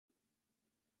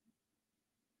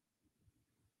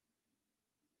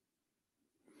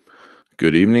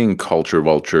Good evening, Culture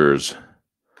Vultures.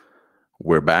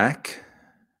 We're back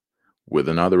with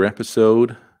another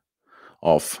episode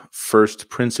of First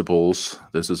Principles.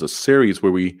 This is a series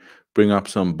where we bring up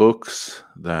some books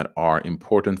that are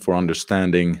important for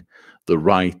understanding the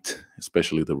right,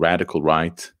 especially the radical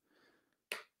right.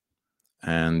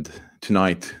 And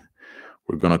tonight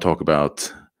we're going to talk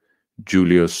about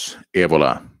Julius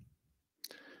Evola.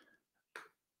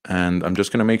 And I'm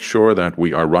just going to make sure that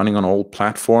we are running on all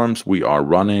platforms. We are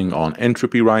running on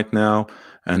Entropy right now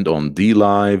and on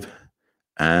DLive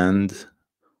and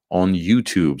on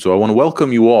YouTube. So I want to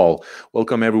welcome you all.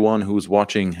 Welcome everyone who's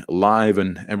watching live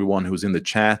and everyone who's in the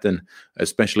chat, and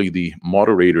especially the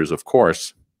moderators, of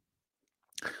course.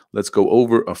 Let's go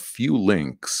over a few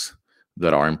links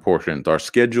that are important. Our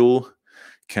schedule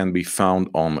can be found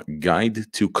on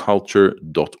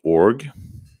guidetoculture.org.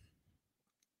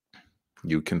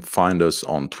 You can find us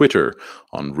on Twitter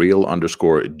on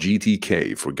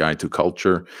real_GTK for Guide to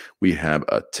Culture. We have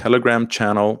a Telegram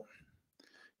channel.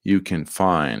 You can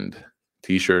find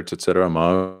t-shirts, etc.,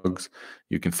 mugs.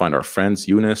 You can find our friends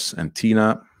Eunice and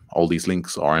Tina. All these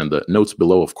links are in the notes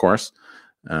below, of course.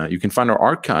 You can find our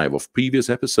archive of previous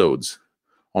episodes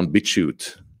on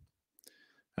BitChute.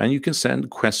 And you can send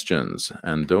questions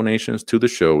and donations to the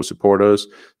show. Support us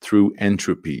through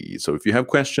Entropy. So if you have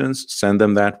questions, send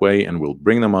them that way, and we'll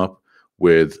bring them up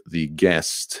with the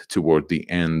guest toward the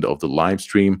end of the live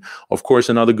stream. Of course,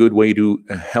 another good way to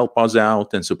help us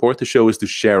out and support the show is to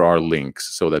share our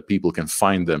links so that people can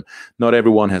find them. Not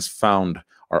everyone has found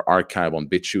our archive on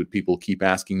BitChute. People keep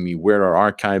asking me where our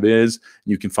archive is.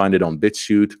 You can find it on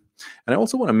BitChute. And I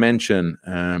also want to mention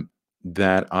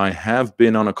that I have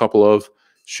been on a couple of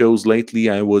shows lately.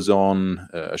 I was on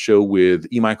a show with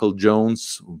E. Michael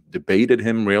Jones, debated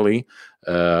him really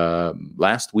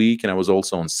last week, and I was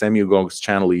also on Semyogog's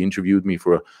channel. He interviewed me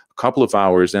for a couple of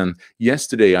hours, and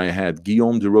yesterday I had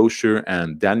Guillaume de Rocher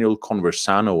and Daniel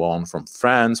Conversano on from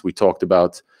France. We talked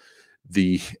about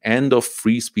the end of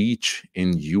free speech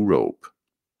in Europe.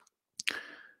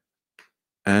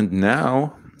 And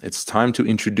now it's time to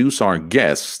introduce our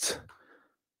guest.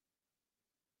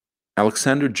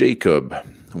 Alexander Jacob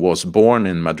was born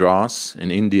in Madras in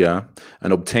India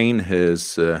and obtained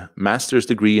his master's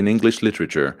degree in English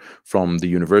literature from the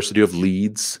University of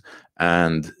Leeds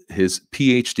and his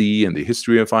PhD in the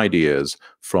history of ideas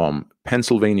from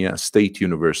Pennsylvania State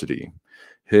University.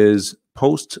 His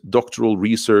postdoctoral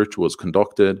research was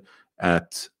conducted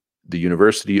at the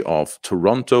University of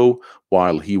Toronto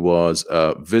while he was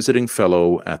a visiting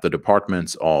fellow at the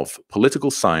departments of political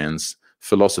science,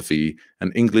 philosophy,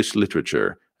 and English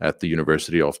literature at the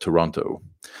University of Toronto.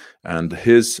 And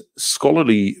his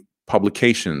scholarly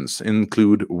publications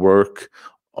include works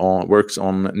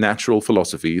on natural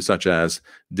philosophy, such as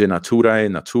De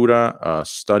Naturae Natura, a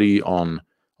study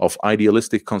of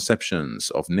idealistic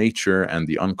conceptions of nature and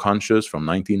the unconscious from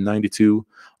 1992,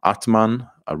 Atman,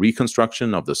 a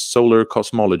reconstruction of the solar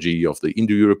cosmology of the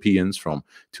Indo-Europeans from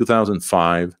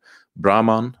 2005,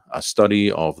 Brahman, a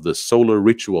study of the solar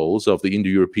rituals of the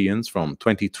Indo-Europeans from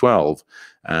 2012,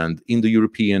 and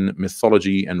Indo-European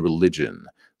Mythology and Religion,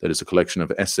 that is a collection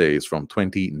of essays from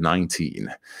 2019.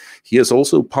 He has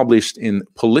also published in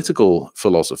political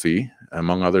philosophy,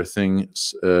 among other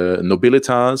things,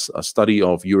 Nobilitas, a study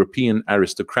of European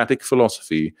aristocratic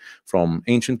philosophy from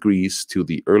ancient Greece to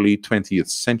the early 20th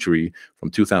century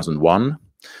from 2001.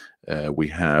 We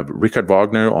have Richard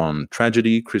Wagner on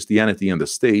Tragedy, Christianity and the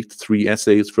State, 3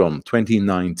 essays from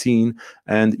 2019,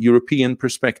 and European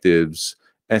Perspectives,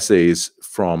 essays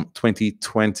from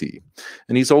 2020.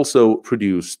 And he's also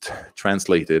produced,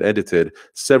 translated, edited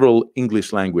several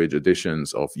English language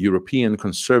editions of European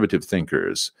conservative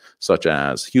thinkers, such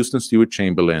as Houston Stewart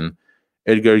Chamberlain,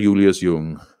 Edgar Julius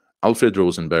Jung, Alfred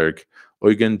Rosenberg,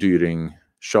 Eugen Dühring,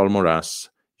 Charles Maurras,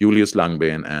 Julius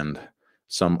Langbehn, and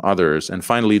some others. And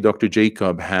finally, Dr.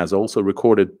 Jacob has also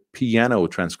recorded piano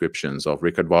transcriptions of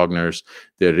Richard Wagner's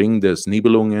Der Ring des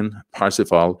Nibelungen,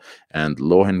 Parsifal, and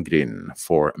Lohengrin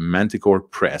for Manticore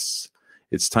Press.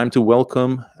 It's time to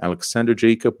welcome Alexander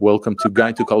Jacob. Welcome to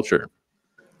Guide to Culture.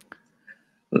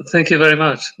 Thank you very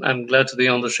much. I'm glad to be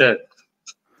on the show.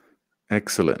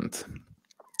 Excellent.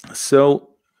 So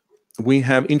we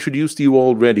have introduced you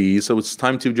already, so it's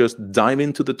time to just dive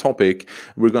into the topic.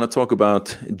 We're going to talk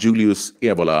about Julius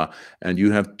Evola, and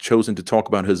you have chosen to talk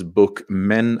about his book,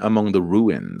 Men Among the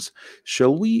Ruins.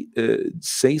 Shall we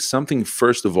say something,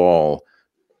 first of all,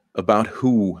 about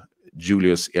who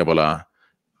Julius Evola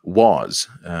was?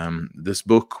 This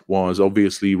book was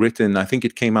obviously written, I think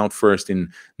it came out first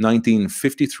in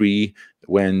 1953,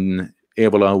 when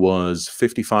Evola was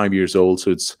 55 years old, so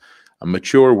it's a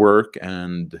mature work,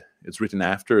 and It's written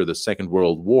after the Second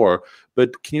World War.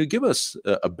 But can you give us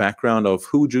a background of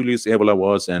who Julius Evola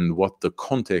was and what the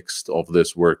context of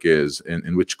this work is?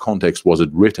 In which context was it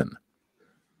written?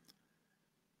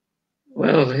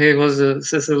 Well, he was a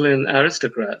Sicilian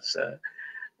aristocrat,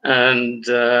 and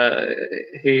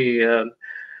he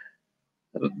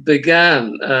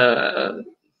began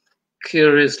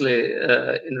curiously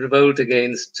in revolt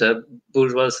against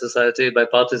bourgeois society by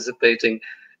participating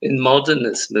in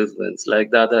modernist movements like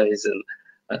Dadaism,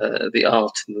 the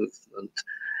art movement,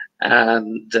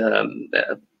 and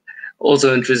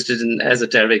also interested in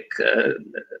esoteric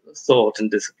thought and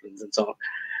disciplines and so on.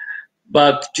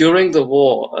 But during the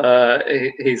war,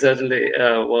 he certainly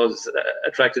was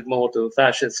attracted more to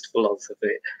fascist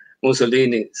philosophy,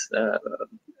 Mussolini's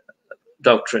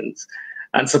doctrines,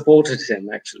 and supported him,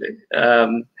 actually.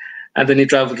 And then he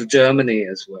traveled to Germany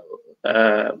as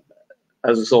well,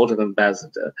 as a sort of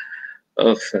ambassador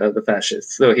of the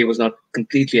fascists, though he was not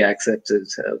completely accepted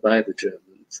by the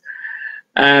Germans.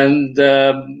 And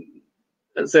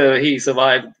so he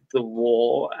survived the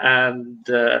war, and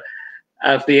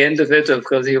at the end of it, of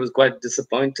course, he was quite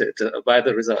disappointed by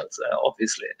the results,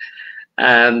 obviously.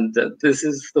 And this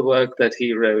is the work that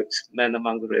he wrote, Men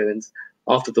Among the Ruins,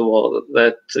 after the war,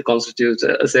 that constitutes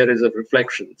a series of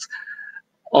reflections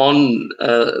on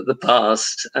the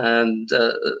past and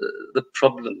the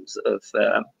problems of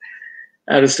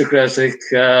aristocratic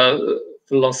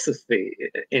philosophy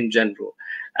in general.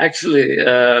 Actually,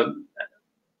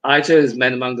 I chose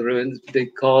Men Among the Ruins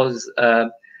because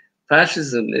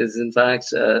fascism is, in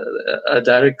fact, a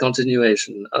direct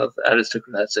continuation of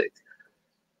aristocratic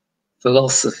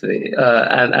philosophy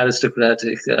and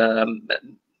aristocratic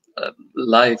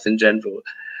life in general.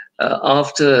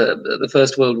 After the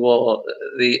First World War,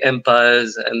 the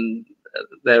empires and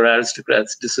their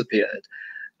aristocrats disappeared.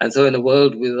 And so in a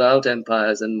world without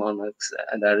empires and monarchs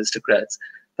and aristocrats,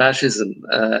 fascism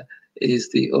is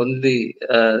the only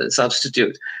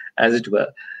substitute, as it were.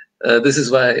 This is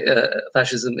why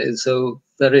fascism is so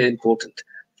very important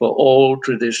for all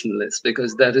traditionalists,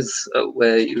 because that is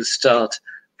where you start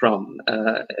from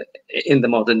in the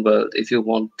modern world if you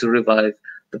want to revive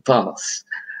the past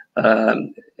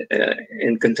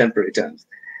in contemporary terms.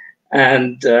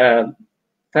 And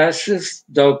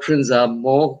fascist doctrines are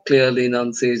more clearly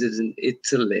enunciated in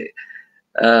Italy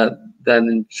than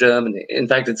in Germany. In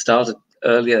fact, it started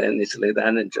earlier in Italy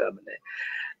than in Germany.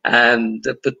 And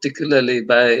particularly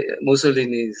by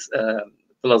Mussolini's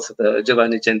philosopher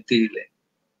Giovanni Gentile,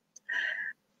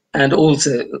 and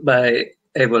also by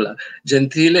Evola.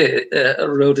 Gentile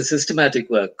wrote a systematic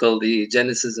work called The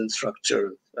Genesis and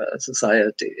Structure of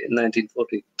Society in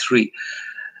 1943.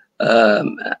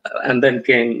 And then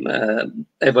came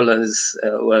Evola's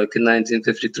work in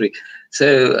 1953.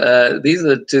 So these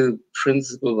are two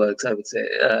principal works, I would say,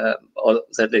 or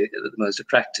certainly the most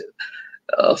attractive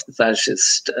of the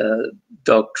fascist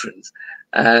doctrines.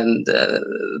 And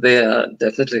they are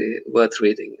definitely worth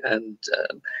reading. And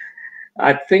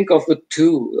I think of the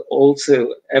two, also,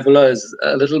 Evola is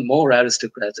a little more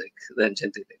aristocratic than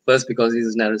Gentile. First, because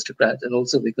he's an aristocrat, and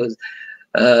also because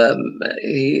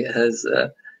he has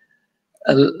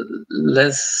a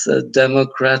less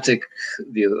democratic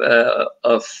view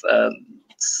of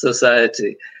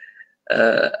society,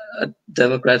 a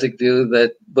democratic view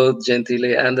that both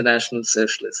Gentile and the National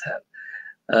Socialists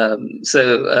have.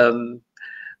 So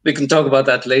we can talk about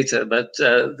that later, but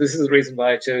this is the reason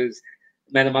why I chose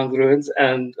Men Among the Ruins,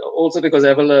 and also because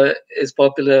Evola is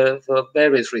popular for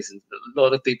various reasons. A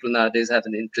lot of people nowadays have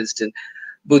an interest in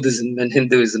Buddhism and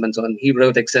Hinduism and so on. He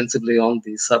wrote extensively on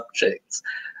these subjects,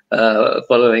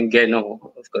 following Guénon,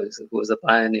 of course, who was a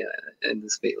pioneer in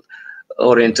this field,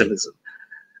 Orientalism.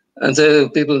 And so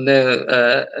people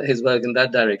know his work in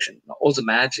that direction. Also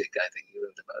magic, I think he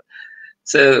wrote about.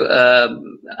 So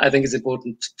I think it's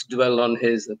important to dwell on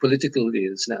his political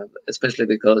views now, especially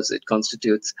because it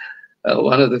constitutes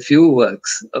one of the few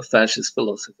works of fascist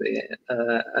philosophy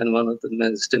and one of the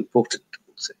most important, I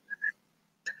would say.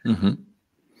 Mm-hmm.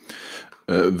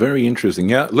 Very interesting.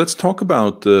 Yeah, let's talk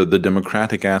about the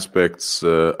democratic aspects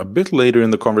a bit later in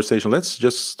the conversation. Let's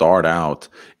just start out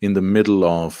in the middle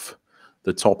of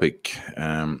the topic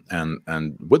and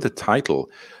with the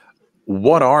title.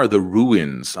 What are the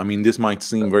ruins? I mean, this might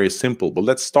seem very simple, but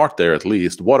let's start there at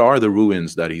least. What are the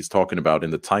ruins that he's talking about in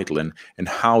the title, and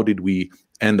how did we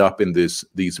end up in these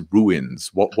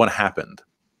ruins? What happened?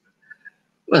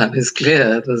 Well, it's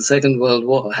clear the Second World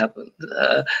War happened.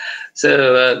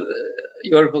 So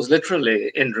Europe was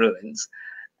literally in ruins.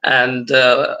 And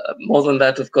more than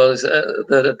that, of course,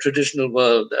 the traditional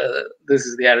world, this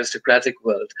is the aristocratic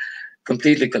world,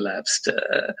 completely collapsed.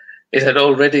 It had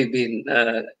already been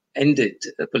ended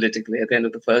politically at the end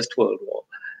of the First World War.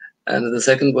 And in the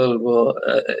Second World War,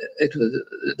 it was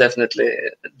definitely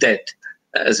dead,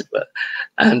 as it were.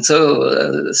 And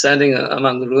so, standing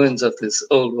among the ruins of this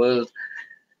old world,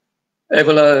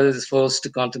 Evola is forced to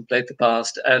contemplate the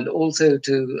past and also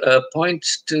to point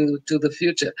to the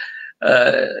future.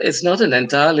 It's not an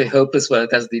entirely hopeless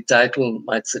work, as the title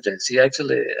might suggest. He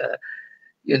actually,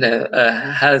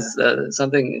 has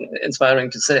something inspiring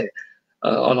to say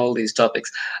on all these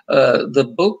topics.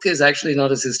 The book is actually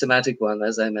not a systematic one,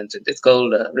 as I mentioned. It's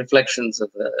called Reflections of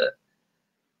a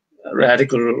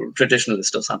Radical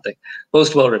Traditionalist or something,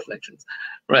 post-war reflections,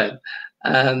 right?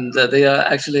 And they are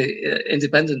actually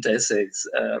independent essays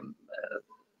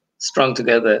strung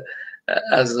together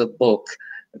as a book.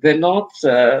 They're not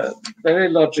very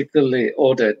logically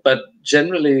ordered, but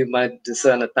generally you might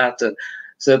discern a pattern.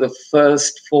 So the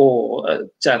first 4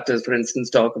 chapters, for instance,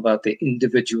 talk about the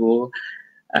individual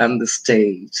and the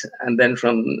state. And then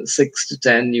from 6 to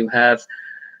 10, you have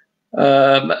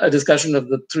a discussion of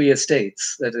the 3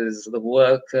 estates, that is the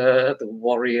worker, the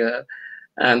warrior,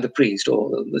 and the priest,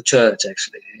 or the church,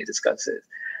 actually, he discusses.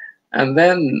 And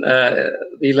then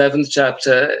the 11th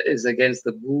chapter is against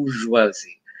the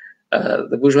bourgeoisie.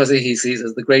 The bourgeoisie he sees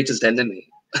as the greatest enemy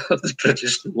of the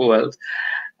traditional world.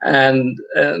 And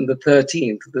the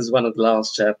 13th, this is one of the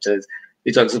last chapters,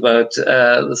 he talks about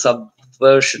the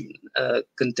subversion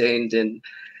contained in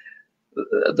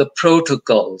the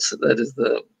protocols, that is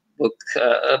the book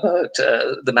about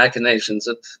the machinations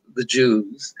of the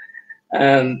Jews,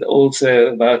 and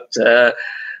also about the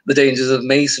dangers of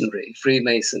Masonry,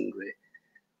 Freemasonry.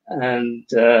 And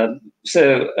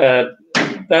so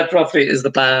that roughly is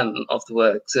the plan of the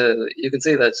work. So you can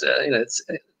see that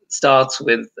it starts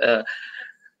with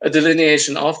a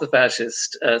delineation of the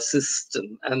fascist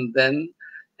system, and then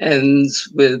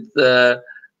ends with the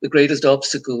greatest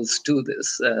obstacles to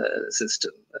this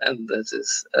system, and that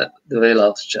is the very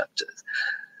last chapters.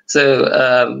 So,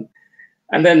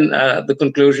 and then the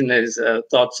conclusion is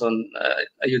thoughts on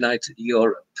a united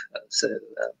Europe. So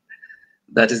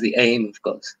that is the aim, of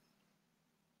course.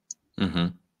 Mm-hmm.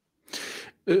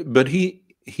 But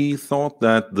he thought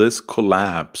that this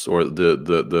collapse, or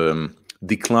the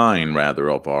decline rather,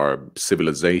 of our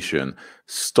civilization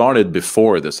started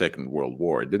before the Second World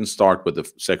War. It didn't start with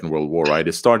the Second World War, right?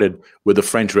 It started with the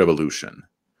French Revolution.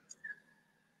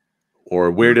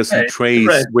 Or where does he trace?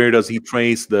 Right. Where does he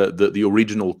trace the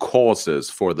original causes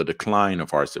for the decline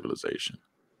of our civilization?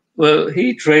 Well,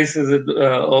 he traces it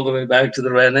all the way back to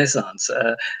the Renaissance,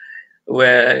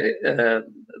 where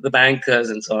the bankers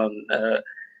and so on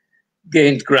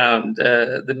gained ground.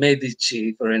 The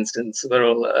Medici, for instance, were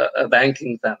all a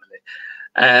banking family.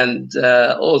 And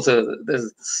also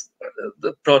there's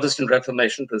the Protestant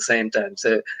Reformation at the same time.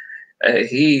 So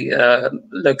he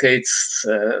locates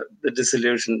the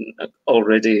dissolution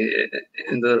already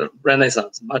in the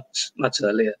Renaissance, much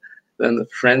earlier than the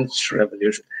French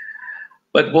Revolution.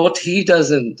 But what he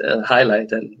doesn't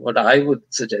highlight, and what I would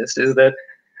suggest, is that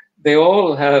they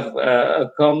all have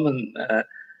a common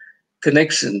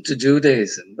connection to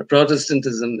Judaism.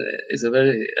 Protestantism is a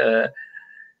very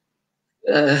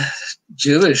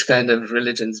Jewish kind of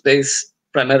religion. It's based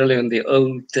primarily on the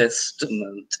Old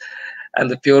Testament, and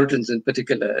the Puritans in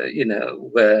particular,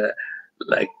 were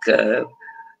like a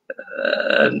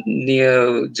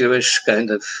neo-Jewish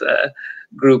kind of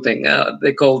grouping.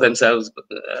 They call themselves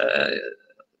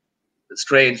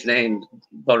strange names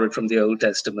borrowed from the Old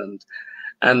Testament,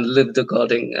 and lived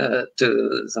according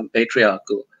to some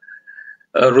patriarchal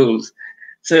rules.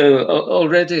 So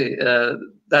already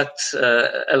that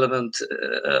element,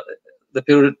 the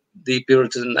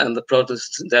Puritan and the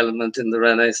Protestant element in the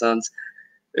Renaissance,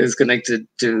 is connected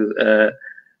to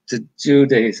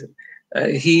Judaism.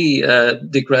 He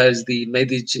decries the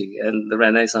Medici and the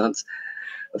Renaissance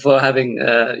for having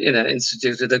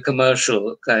instituted a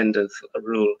commercial kind of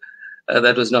rule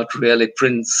that was not really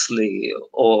princely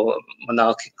or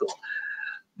monarchical.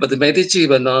 But the Medici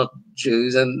were not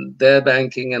Jews, and their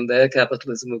banking and their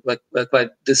capitalism were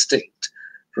quite distinct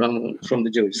from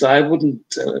the Jewish. So I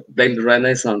wouldn't blame the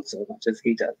Renaissance so much as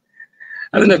he does.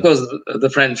 And then, of course, the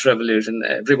French Revolution,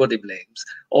 everybody blames.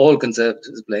 All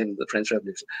conservatives blame the French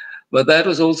Revolution. But that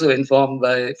was also informed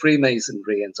by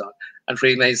Freemasonry and so on. And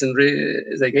Freemasonry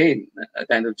is, again, a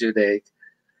kind of Judaic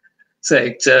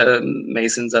sect.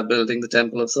 Masons are building the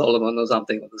Temple of Solomon or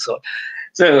something of the sort.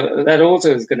 So that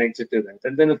also is connected to that.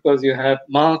 And then, of course, you have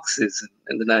Marxism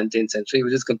in the 19th century,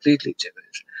 which is completely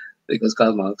Jewish, because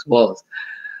Karl Marx was.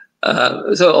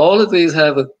 So all of these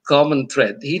have a common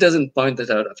thread. He doesn't point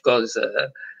that out. Of course,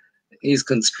 He's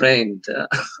constrained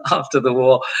after the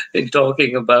war in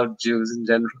talking about Jews in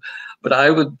general. But I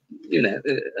would,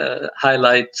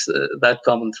 highlight that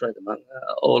common thread among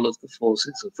all of the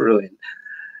forces of ruin.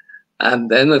 And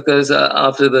then, of course,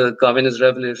 after the Communist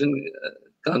Revolution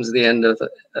comes the end of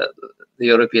the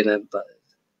European Empire.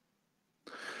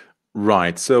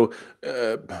 Right. So,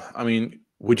 I mean,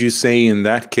 would you say in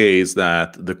that case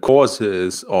that the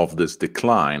causes of this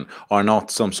decline are not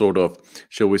some sort of,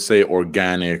 shall we say,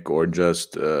 organic or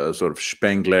just sort of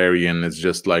Spenglerian? It's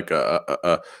just like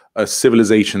a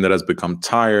civilization that has become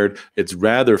tired. It's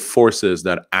rather forces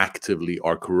that actively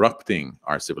are corrupting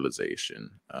our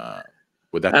civilization.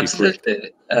 Would that Absolutely.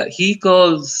 be correct? He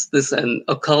calls this an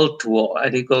occult war,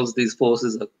 and he calls these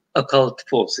forces occult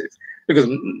forces, because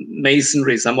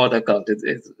Masonry is somewhat occult.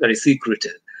 It's very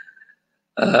secretive.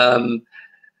 And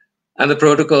the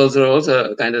protocols are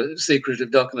also a kind of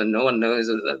secretive document. No one knows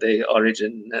the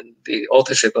origin and the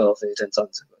authorship of it, and so on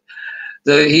and so forth.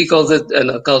 So he calls it an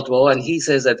occult war, and he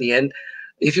says at the end,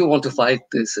 if you want to fight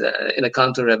this in a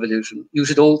counter-revolution, you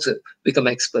should also become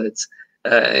experts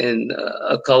in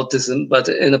occultism, but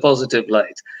in a positive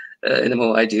light, in a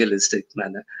more idealistic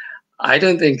manner. I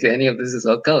don't think any of this is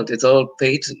occult. It's all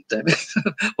patent. I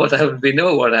mean, we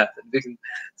know what happened. We can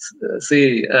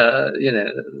see,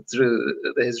 through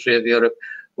the history of Europe,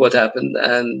 what happened,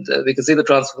 and we can see the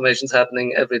transformations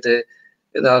happening every day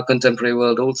in our contemporary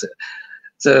world also.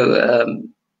 So,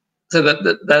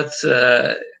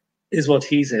 that is what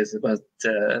he says about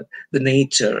the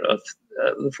nature of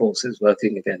the forces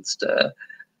working against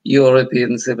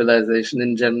European civilization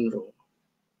in general.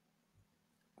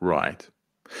 Right.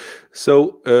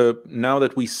 So now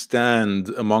that we stand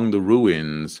among the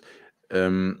ruins,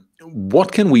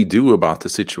 what can we do about the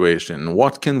situation?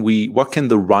 What can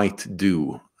the right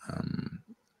do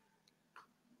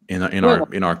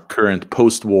in our current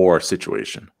post-war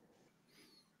situation?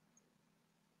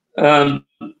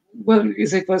 Well, you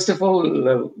see, first of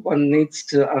all, one needs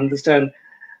to understand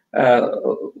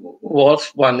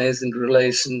what one is in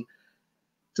relation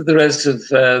to the rest of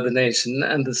the nation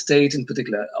and the state in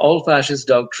particular. All fascist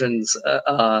doctrines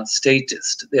are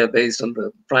statist. They are based on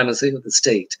the primacy of the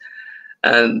state.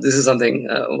 And this is something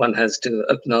one has to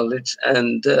acknowledge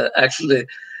and actually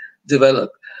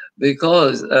develop,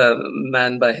 because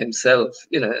man by himself,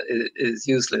 is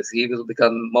useless. He will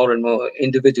become more and more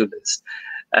individualist.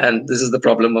 And this is the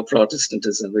problem of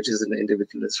Protestantism, which is an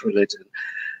individualist religion.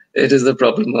 It is the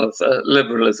problem of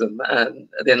liberalism and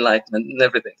the Enlightenment and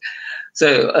everything.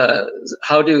 So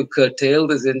how do you curtail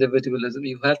this individualism?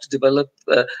 You have to develop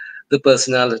the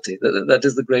personality. That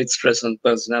is the great stress on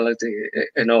personality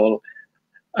in all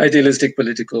idealistic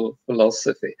political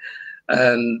philosophy.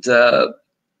 And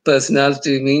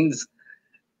personality means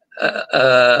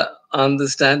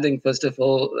understanding, first of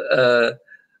all,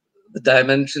 the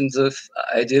dimensions of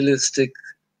idealistic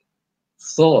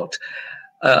thought.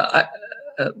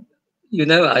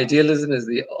 Idealism is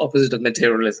the opposite of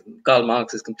materialism. Karl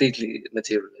Marx is completely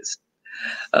materialist.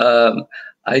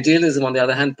 Idealism, on the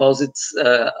other hand, posits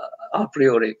a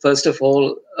priori, first of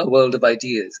all, a world of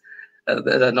ideas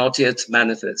that are not yet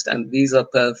manifest, and these are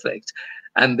perfect.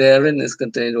 And therein is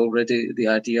contained already the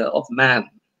idea of man,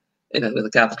 with a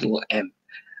capital M.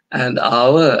 And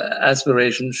our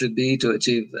aspiration should be to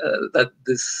achieve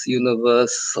this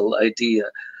universal idea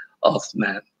of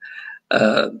man.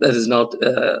 That is not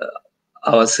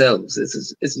ourselves.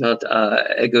 It's not our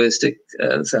egoistic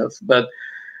self, but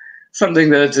something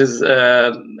that is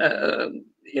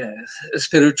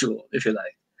spiritual, if you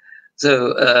like.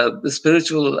 So the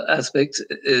spiritual aspect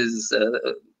is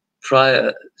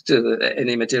prior to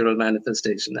any material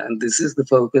manifestation, and this is the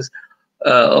focus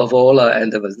of all our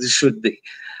endeavors. This should be.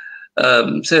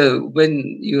 So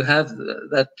when you have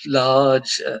that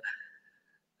large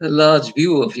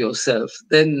view of yourself,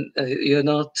 then you're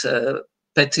not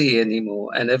petty anymore,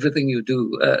 and everything you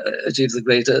do achieves a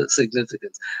greater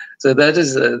significance. So that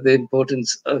is the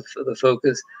importance of the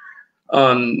focus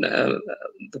on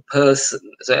the person.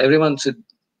 So everyone should,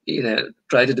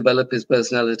 try to develop his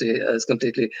personality as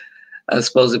completely as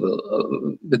possible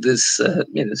with this,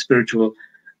 spiritual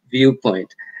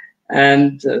viewpoint.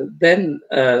 And then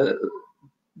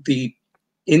the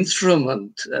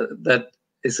instrument that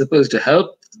is supposed to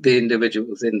help the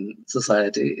individuals in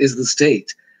society is the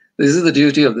state. This is the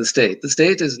duty of the state. The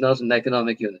state is not an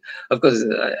economic unit. Of course,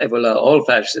 Evola, all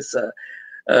fascists are,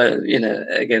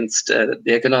 against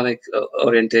the economic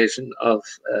orientation of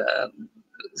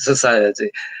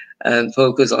society and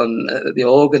focus on the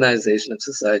organization of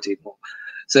society more.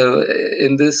 So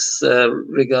in this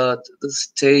regard, the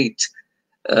state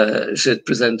should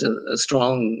present a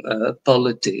strong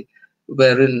polity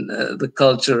wherein the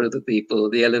culture of the people,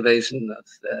 the elevation of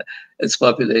its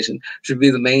population should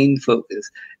be the main focus.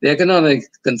 The economic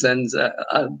concerns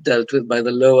are dealt with by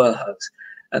the lower house,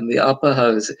 and the upper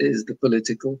house is the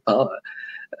political power.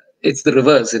 It's the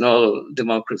reverse in all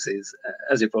democracies,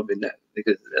 as you probably know,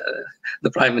 because the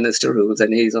prime minister rules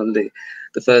and he's only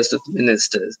the first of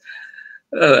ministers.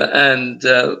 And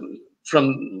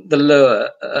from the lower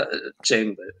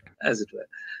chamber, as it were.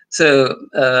 So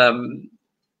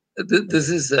this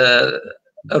is a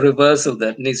reversal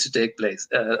that needs to take place.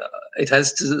 It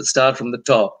has to start from the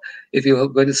top. If you're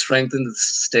going to strengthen the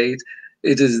state,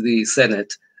 it is the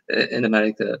Senate in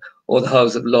America or the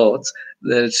House of Lords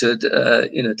that should,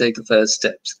 take the first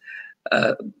steps.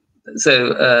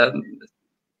 So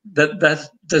that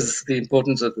is the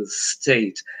importance of the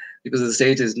state, because the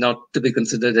state is not to be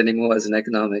considered anymore as an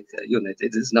economic unit.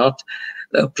 It is not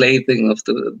a plaything of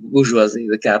the bourgeoisie,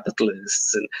 the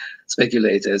capitalists and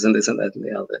speculators and this and that and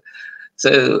the other.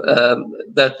 So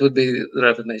that would be the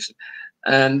Reformation.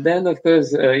 And then, of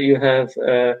course, you have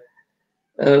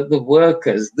the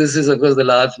workers. This is, of course, the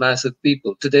large mass of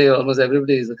people. Today, almost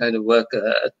everybody is a kind of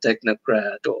worker, a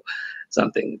technocrat or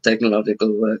something,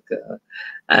 technological worker.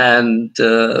 And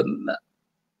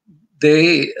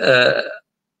they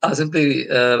are simply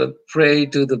prey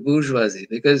to the bourgeoisie,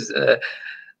 because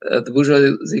the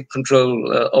bourgeoisie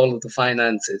control all of the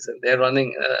finances, and they're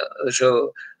running the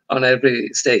show on every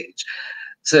stage.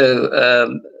 So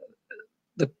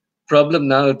the problem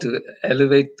now to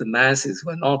elevate the masses who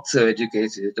are not so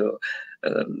educated or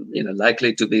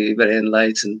likely to be very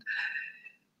enlightened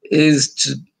is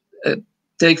to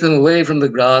take them away from the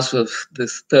grasp of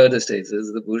this third estate,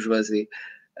 the bourgeoisie,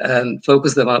 and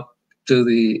focus them up to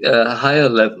the higher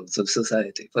levels of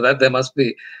society. For that, there must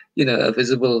be, a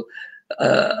visible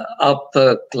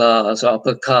upper class,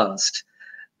 upper caste.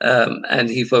 And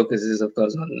he focuses, of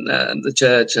course, on the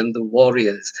church and the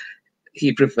warriors.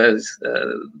 He prefers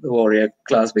the warrior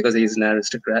class because he's an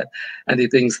aristocrat, and he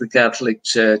thinks the Catholic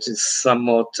Church is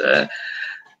somewhat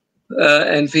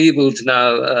enfeebled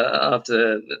now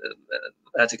after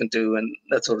Vatican II and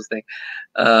that sort of thing.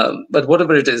 But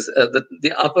whatever it is,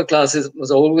 the upper classes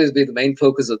must always be the main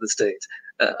focus of the state.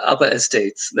 Upper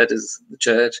estates, that is the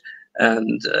church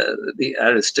and the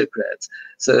aristocrats.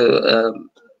 So,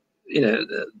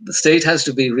 the state has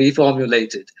to be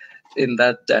reformulated in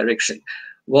that direction.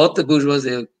 What the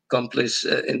bourgeoisie accomplish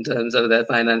in terms of their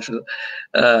financial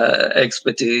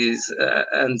expertise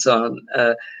and so on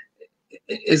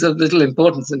is of little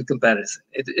importance in comparison.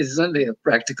 It is only a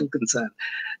practical concern.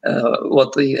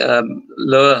 What the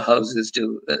lower houses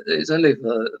do is only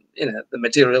for the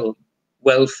material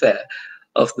welfare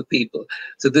of the people.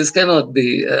 So this cannot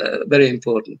be very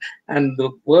important. And the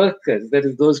workers, that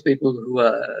is those people who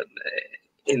are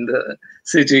in the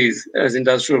cities as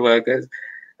industrial workers,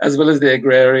 as well as the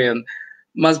agrarian,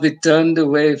 must be turned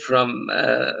away from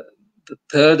the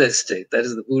third estate, that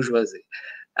is the bourgeoisie,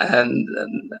 and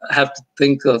have to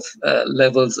think of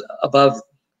levels above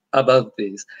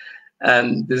these.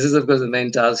 And this is, of course, the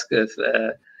main task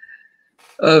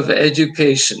of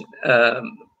education.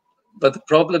 But the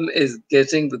problem is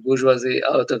getting the bourgeoisie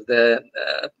out of their,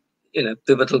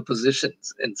 pivotal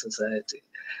positions in society.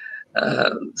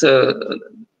 So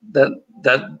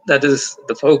that is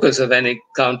the focus of any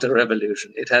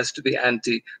counter-revolution. It has to be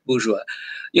anti-bourgeois.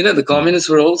 The communists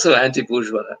were also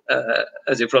anti-bourgeois,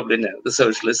 as you probably know. The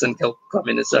socialists and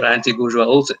communists are anti-bourgeois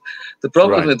also. The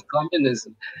problem with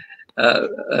communism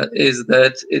is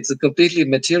that it's a completely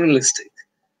materialistic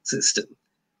system.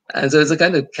 And so it's a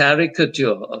kind of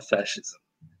caricature of fascism,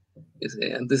 you see.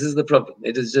 And this is the problem.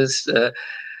 It is just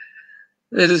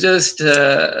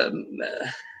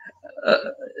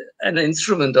an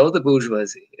instrument of the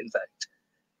bourgeoisie, in fact.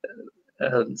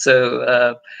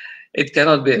 So it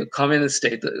cannot be a communist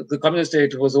state. The communist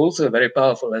state was also very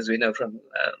powerful, as we know from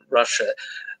Russia.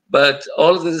 But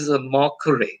all of this is a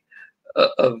mockery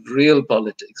of real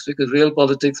politics, because real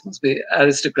politics must be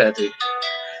aristocratic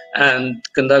and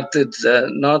conducted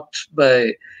not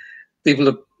by people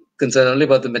who are concerned only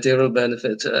about the material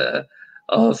benefit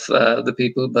of the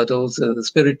people, but also the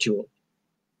spiritual.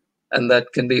 And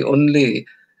that can be only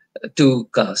two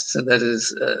castes, and that is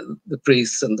the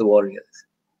priests and the warriors.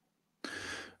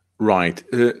 Right.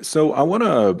 So I want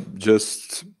to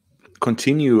just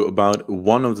continue about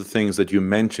one of the things that you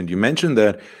mentioned. You mentioned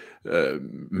that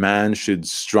man should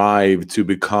strive to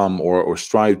become or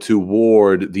strive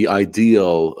toward the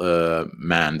ideal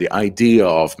man, the idea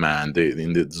of man,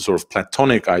 the sort of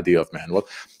Platonic idea of man. Well,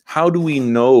 how do we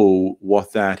know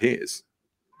what that is?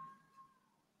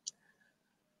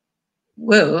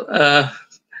 Well,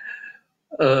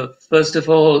 first of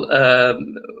all,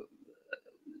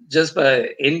 just by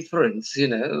inference, you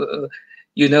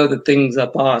know that things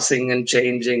are passing and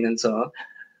changing and so on,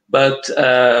 but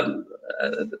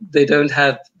they don't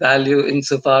have value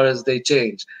insofar as they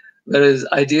change, whereas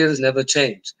ideas never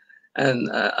change, and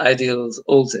ideals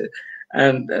also.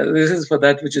 And this is for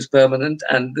that which is permanent,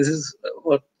 and this is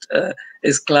what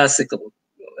is classical.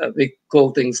 We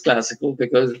call things classical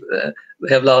because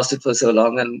they have lasted for so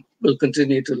long and will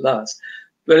continue to last,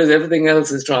 whereas everything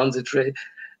else is transitory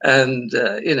and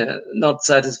not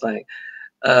satisfying.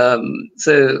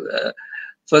 So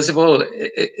first of all,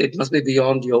 it must be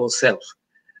beyond yourself,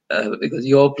 because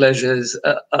your pleasures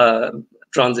are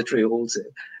transitory also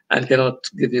and cannot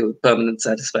give you permanent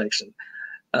satisfaction.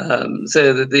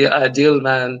 So the ideal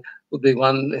man would be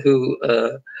one who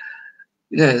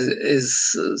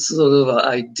is sort of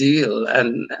ideal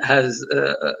and has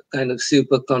a kind of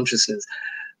super consciousness.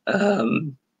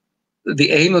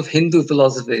 The aim of Hindu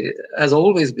philosophy has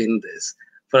always been this.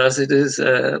 For us, it is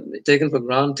taken for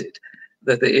granted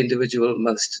that the individual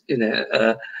must,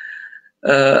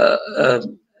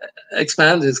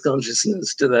 expand his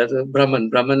consciousness to that of Brahman.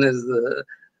 Brahman is the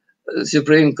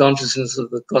supreme consciousness of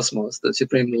the cosmos, the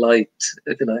supreme light,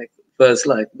 if you like, first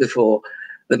light before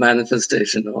the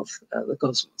manifestation of the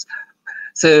cosmos.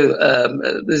 So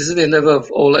this is the endeavor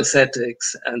of all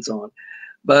ascetics and so on.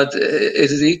 But it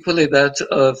is equally that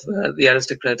of the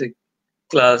aristocratic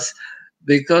class,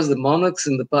 because the monarchs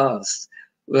in the past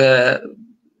were,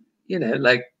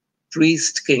 like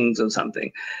priest kings or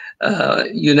something.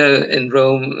 In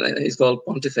Rome, he's called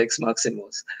Pontifex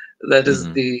Maximus. That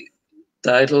is the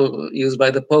title used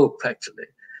by the Pope, actually.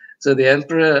 So the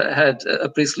emperor had a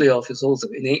priestly office also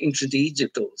in ancient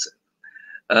Egypt also.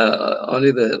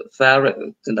 Only the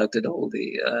pharaoh conducted all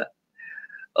the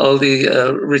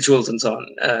rituals and so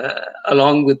on,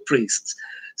 along with priests.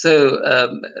 So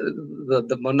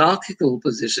the monarchical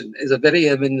position is a very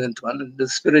eminent one and the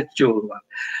spiritual one.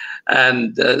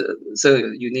 And so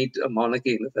you need a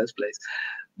monarchy in the first place.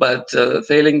 But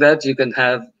failing that, you can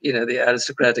have, the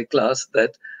aristocratic class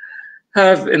that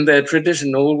have in their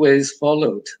tradition always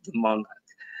followed the monarch.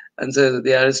 And so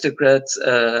the aristocrats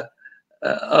are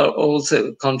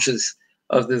also conscious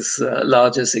of this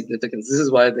larger significance. This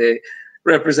is why they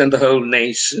represent the whole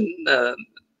nation.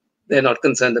 They're not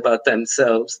concerned about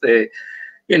themselves. They,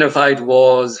 fight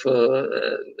wars for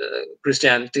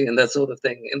Christianity and that sort of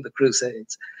thing in the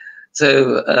Crusades.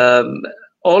 So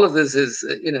all of this is,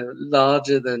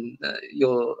 larger than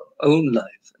your own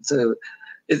life. So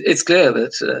it's clear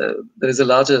that there is a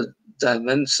larger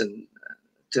dimension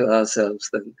to ourselves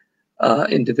than our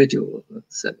individual.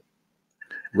 So,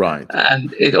 right.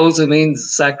 And it also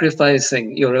means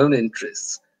sacrificing your own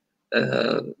interests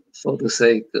for the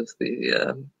sake of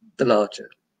the larger.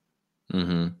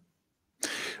 Mm-hmm.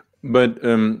 But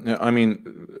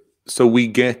so we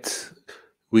get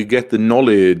the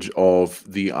knowledge of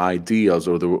the ideas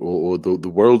or the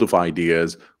world of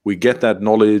ideas. We get that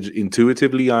knowledge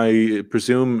intuitively, I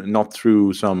presume, not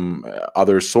through some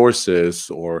other sources.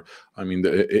 Or,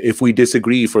 if we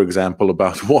disagree, for example,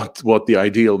 about what the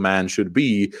ideal man should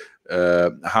be,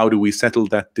 how do we settle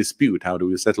that dispute? How do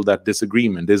we settle that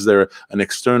disagreement? Is there an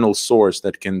external source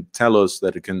that can tell us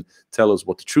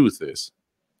what the truth is?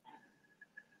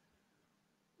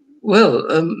 Well,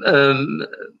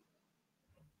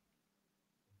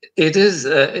 it is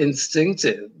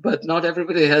instinctive, but not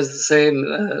everybody has the same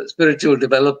spiritual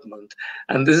development,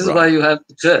 and this is Right. why you have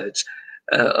the church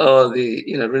or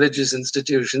the religious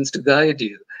institutions to guide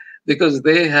you, because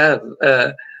they have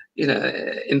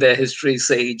in their history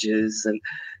sages and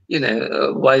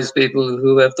wise people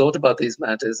who have thought about these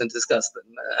matters and discussed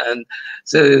them, and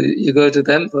so you go to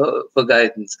them for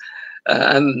guidance,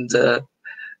 and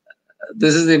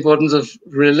this is the importance of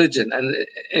religion and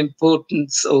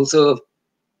importance also of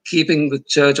keeping the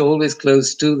church always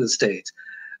close to the state,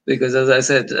 because as I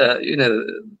said,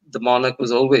 the monarch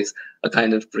was always a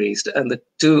kind of priest, and the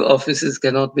two offices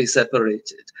cannot be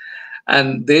separated,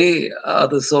 and they are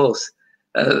the source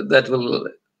that will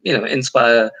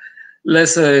inspire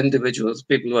lesser individuals,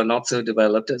 people who are not so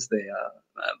developed as they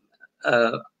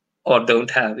are, or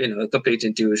don't have a complete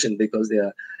intuition because they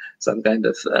are some kind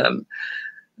of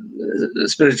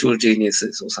spiritual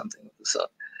geniuses or something of the sort.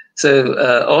 So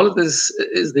all of this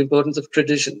is the importance of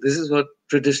tradition. This is what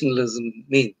traditionalism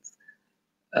means,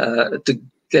 to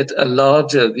get a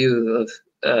larger view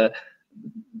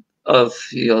of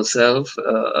yourself,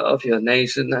 of your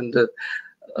nation, and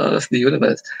of the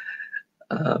universe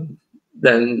than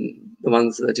the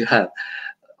ones that you have.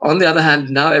 On the other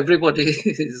hand, now everybody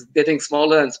is getting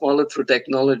smaller and smaller through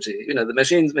technology. The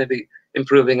machines may be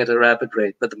improving at a rapid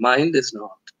rate, but the mind is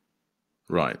not.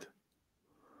 Right.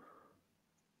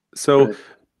 So,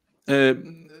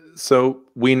 so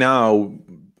we now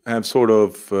have sort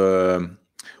of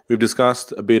we've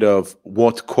discussed a bit of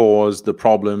what caused the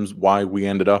problems, why we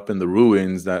ended up in the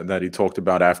ruins that he talked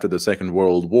about after the Second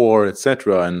World War,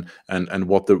 etc., and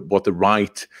what the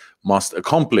right must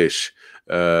accomplish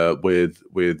with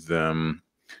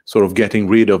sort of getting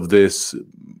rid of this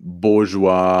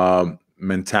bourgeois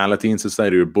mentality in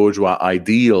society, or bourgeois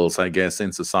ideals, I guess,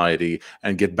 in society,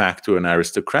 and get back to an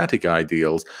aristocratic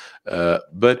ideals.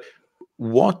 But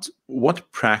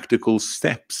what practical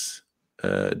steps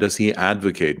does he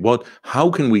advocate?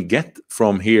 How can we get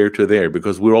from here to there?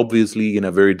 Because we're obviously in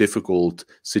a very difficult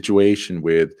situation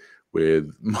with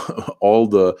all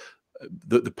the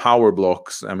power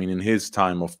blocks. I mean, in his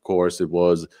time, of course, it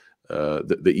was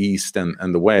the East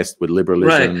and the West with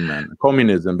liberalism and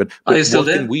communism. But what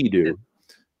can we do?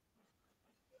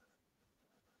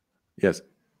 Yes.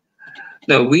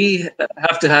 No, we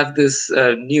have to have this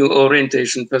new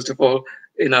orientation, first of all,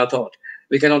 in our thought.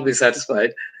 We cannot be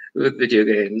satisfied with video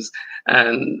games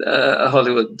and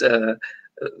Hollywood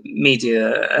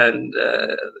media and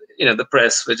the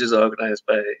press, which is organized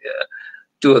by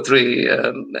 2 or 3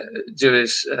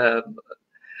 Jewish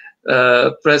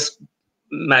press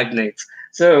magnates.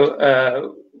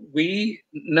 So we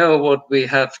know what we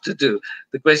have to do.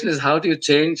 The question is, how do you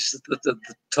change the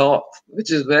top,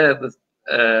 which is where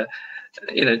the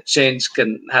change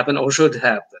can happen or should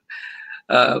happen.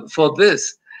 For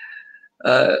this,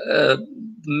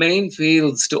 main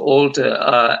fields to alter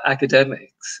are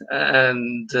academics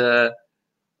and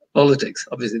politics.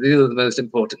 Obviously, these are the most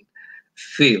important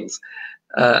fields,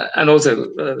 and also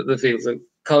the fields of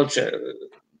culture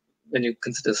when you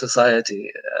consider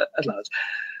society at large.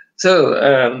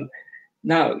 So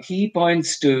now he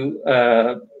points to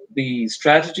the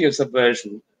strategy of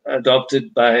subversion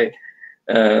adopted by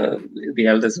the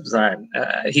elders of Zion.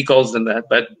 He calls them that,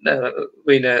 but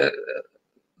we know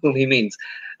whom he means,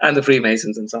 and the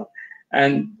Freemasons and so on.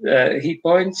 And he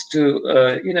points to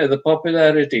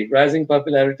the rising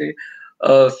popularity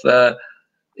of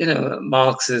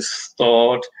Marxist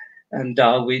thought and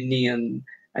Darwinian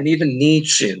and even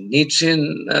Nietzschean.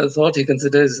 Nietzschean thought he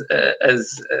considers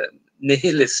as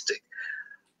nihilistic.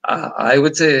 I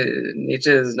would say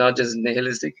Nietzsche is not just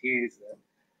nihilistic; he's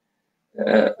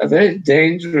a very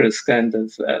dangerous kind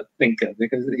of thinker,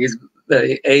 because he's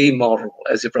very amoral,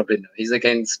 as you probably know. He's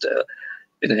against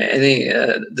any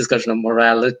discussion of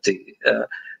morality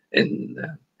in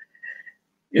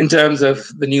terms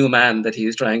of the new man that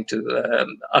he's trying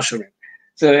to usher in.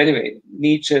 So anyway,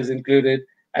 Nietzsche is included,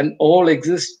 and all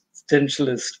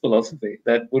existentialist philosophy,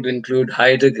 that would include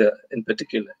Heidegger in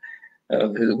particular,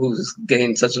 who's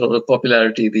gained such a lot of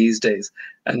popularity these days.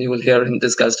 And you will hear him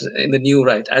discussed in the New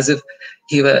Right, as if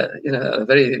he were a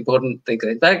very important thinker.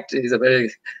 In fact, he's a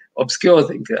very obscure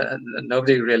thinker, and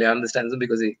nobody really understands him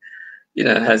because he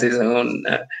has his own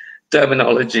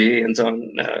terminology and so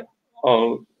on,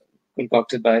 all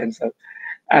concocted by himself.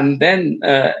 And then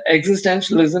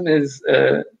existentialism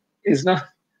is not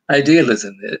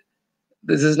idealism.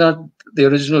 This is not the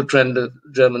original trend of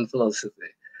German philosophy.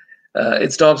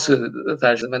 It stops with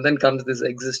fascism, and then comes this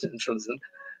existentialism,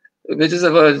 which is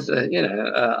about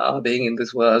our being in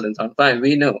this world and so on. Fine,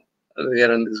 we know we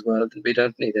are in this world, and we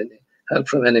don't need any help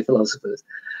from any philosophers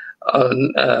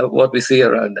on what we see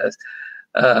around us.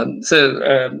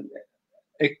 So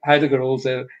Heidegger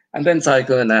also, and then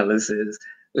psychoanalysis,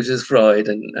 which is Freud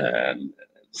and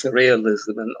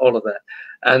surrealism and all of that.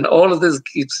 And all of this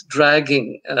keeps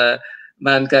dragging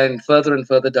mankind further and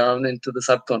further down into the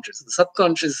subconscious. The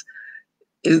subconscious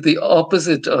is the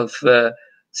opposite of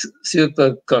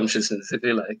super consciousness, if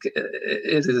you like.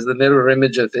 It is the mirror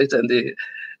image of it and the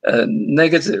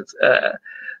negative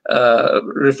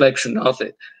reflection of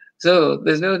it. So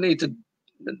there's no need to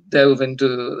delve into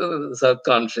the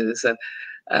subconscious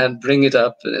and bring it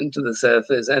up into the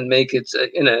surface and make it,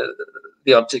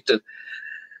 the object of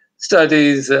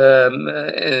studies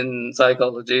in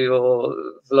psychology or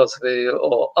philosophy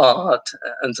or art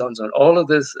and so on and so on. All of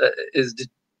this is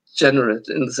degenerate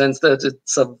in the sense that it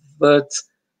subverts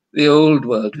the old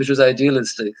world, which was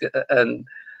idealistic and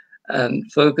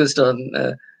focused on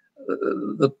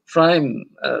the prime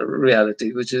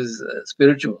reality, which is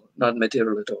spiritual, not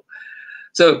material at all.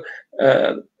 So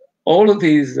all of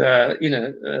these,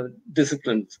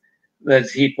 disciplines that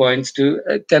he points to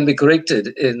can be corrected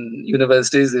in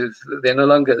universities if they're no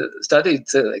longer studied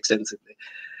so extensively.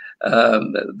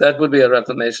 That would be a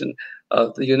reformation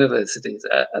of the universities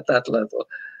at that level.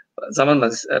 Someone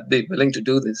must be willing to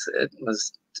do this. It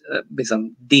must be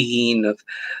some dean of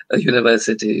a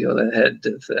university or the head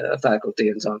of faculty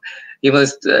and so on. He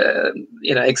must,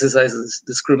 exercise this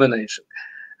discrimination.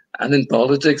 And in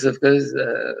politics, of course,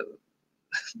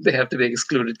 they have to be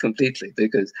excluded completely,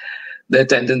 because their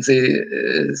tendency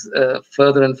is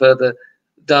further and further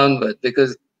downward,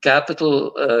 because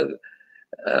capital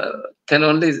can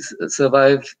only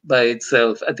survive by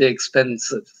itself at the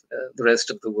expense of the rest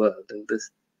of the world, and this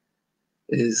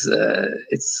is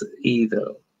its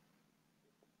evil.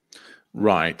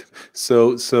 Right.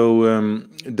 So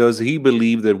does he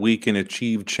believe that we can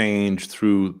achieve change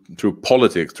through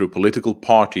politics, through political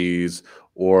parties,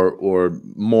 or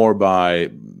more by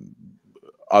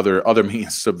other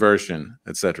means, subversion,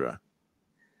 etc.?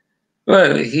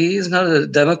 Well, he is not a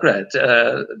Democrat.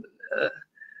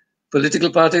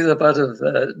 Political parties are part of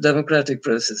democratic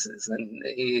processes, and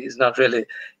he is not really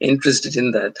interested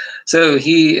in that. So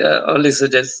he only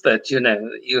suggests that,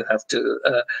 you have to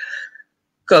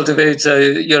cultivate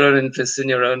your own interests in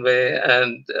your own way,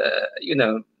 and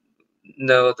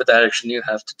know the direction you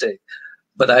have to take.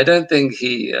 But I don't think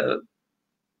he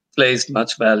placed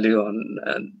much value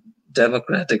on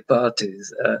democratic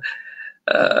parties.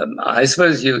 I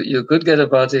suppose you could get a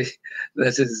party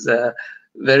that is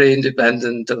very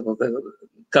independent of the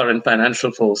current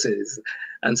financial forces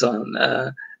and so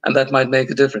on, and that might make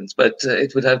a difference. But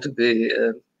it would have to be,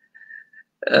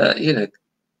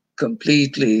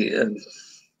 completely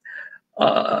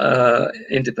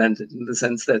independent, in the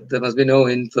sense that there must be no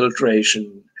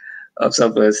infiltration of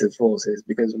subversive forces,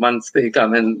 because once they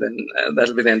come in, then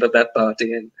that'll be the end of that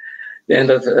party and the end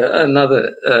of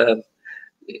another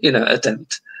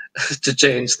attempt to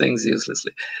change things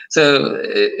uselessly. So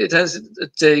it has to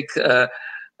take a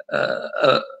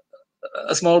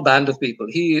small band of people.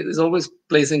 He is always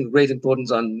placing great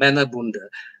importance on Männerbunde,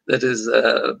 that is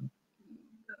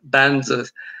bands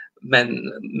of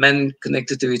men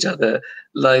connected to each other,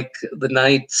 like the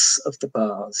knights of the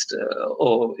past,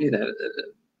 or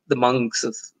the monks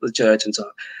of the church and so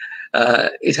on.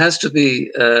 It has to be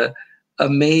a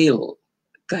male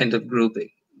kind of grouping.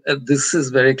 This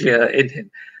is very clear in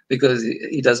him, because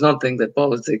he does not think that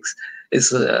politics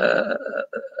is a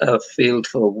field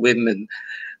for women.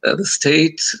 The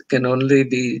state can only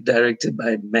be directed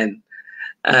by men,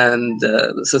 and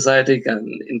the society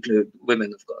can include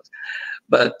women, of course.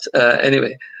 But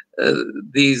anyway,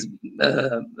 these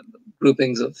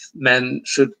groupings of men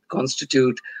should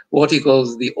constitute what he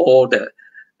calls the order.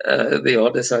 The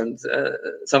order sounds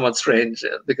somewhat strange,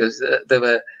 because there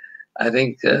were, I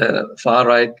think,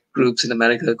 far-right groups in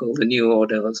America called the New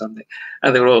Order or something,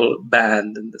 and they were all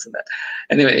banned and this and that.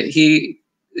 Anyway, he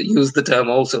used the term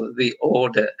also, the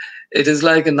order. It is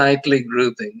like a nightly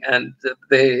grouping, and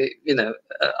they,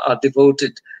 are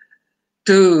devoted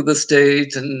to the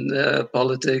state and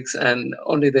politics, and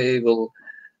only they will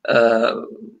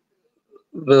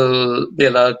be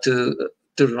allowed to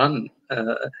run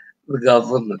the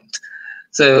government.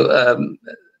 So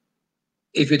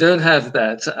if you don't have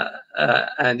that,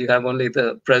 and you have only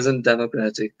the present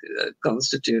democratic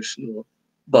constitutional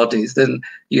bodies, then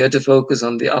you have to focus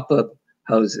on the upper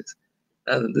houses.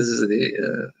 This is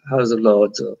the House of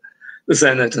Lords or the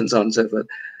Senate and so on and so forth.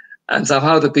 And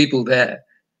somehow the people there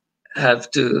have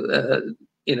to,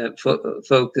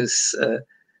 focus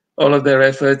all of their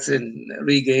efforts in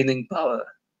regaining power,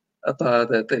 a power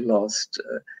that they lost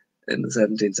in the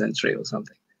 17th century or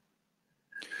something.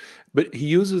 But he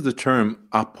uses the term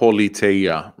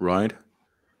apoliteia, right?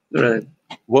 Right.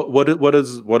 What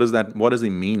does that? What does he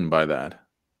mean by that?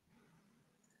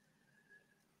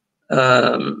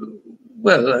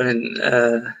 Well, I mean,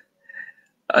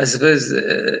 I suppose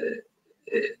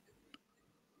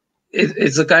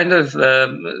it's a kind of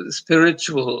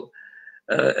spiritual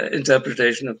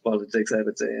interpretation of politics, I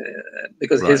would say,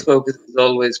 because his focus is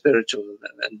always spiritual,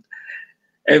 and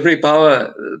every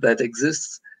power that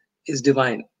exists is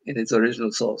divine in its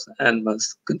original source and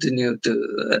must continue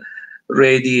to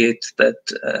radiate that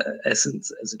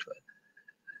essence, as it were.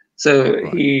 So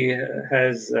he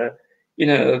has,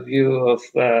 a view of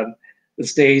the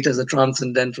state as a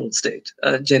transcendental state.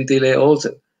 Gentile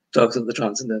also talks of the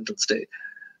transcendental state.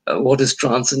 What is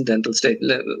transcendental state?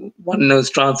 One knows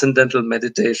transcendental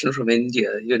meditation from India,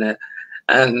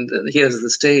 and here's the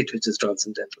state, which is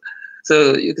transcendental.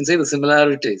 So you can see the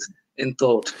similarities in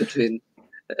thought between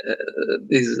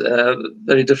these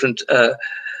very different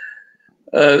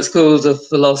schools of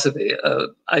philosophy.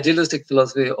 Idealistic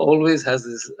philosophy always has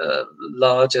this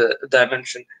larger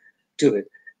dimension to it.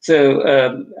 So,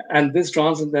 and this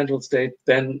transcendental state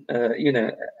then,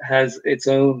 has its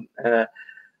own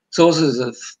sources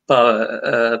of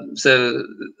power. So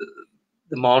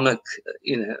the monarch,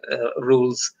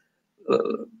 rules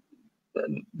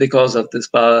because of this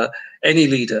power. Any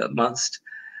leader must.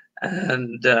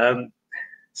 And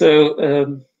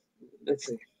so let's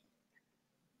see.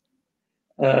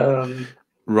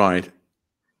 Right.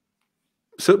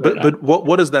 So, but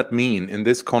what does that mean in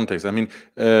this context? I mean,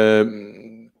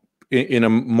 in a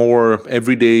more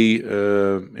everyday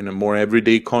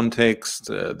context,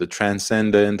 the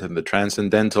transcendent and the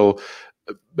transcendental,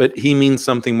 but he means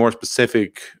something more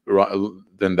specific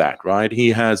than that, right? He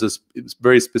has a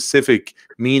very specific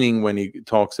meaning when he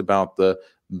talks about the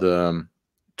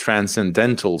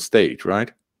transcendental state,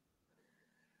 right?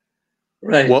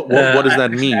 Right. What does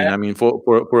that mean? I mean, for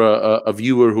a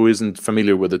viewer who isn't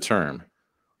familiar with the term.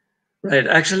 Right.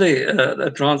 Actually, a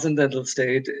transcendental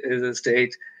state is a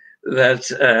state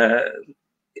that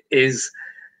is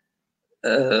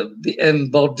the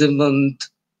embodiment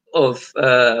of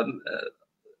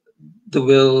the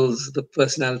wills, the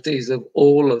personalities of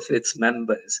all of its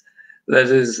members. That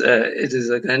is, it is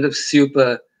a kind of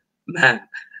Superman.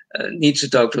 Nietzsche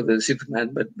talked of the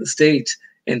Superman, but the state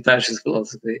in fascist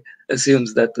philosophy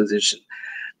assumes that position.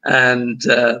 And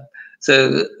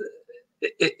so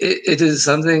it is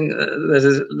something that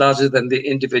is larger than the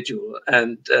individual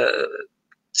and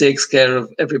takes care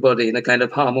of everybody in a kind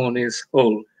of harmonious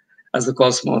whole, as the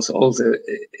cosmos also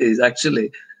is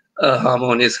actually a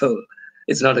harmonious whole.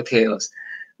 It's not a chaos.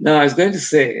 Now, I was going to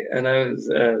say, and I was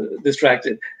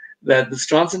distracted, that this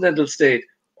transcendental state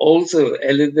also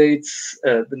elevates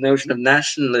the notion of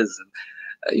nationalism.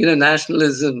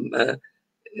 Nationalism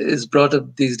is brought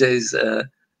up these days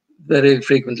very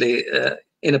frequently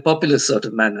in a populist sort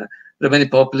of manner. There are many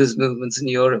populist movements in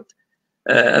Europe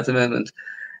at the moment.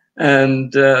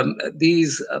 And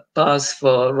these pass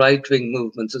for right-wing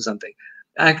movements or something.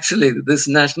 Actually, this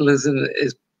nationalism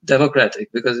is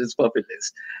democratic because it's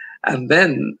populist. And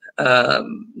then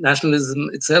nationalism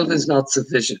itself is not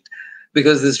sufficient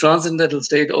because this transcendental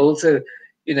state also,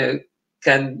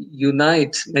 can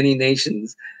unite many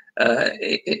nations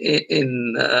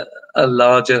in a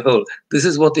larger whole. This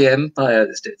is what the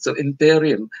empires did. So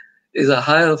imperium is a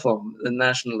higher form than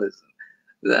nationalism.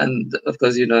 And of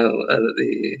course,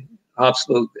 the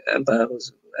Habsburg Empire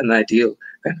was an ideal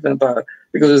kind of empire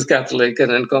because it was Catholic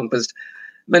and encompassed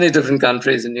many different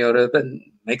countries in Europe and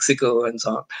Mexico and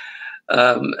so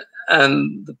on,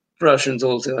 and the Prussians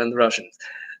also and the Russians.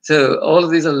 So all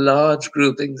of these are large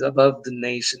groupings above the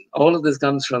nation. All of this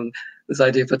comes from this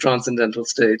idea of a transcendental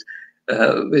state,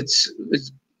 which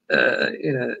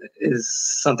is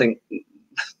something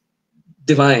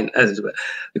divine, as it were,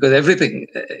 because everything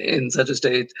in such a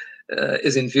state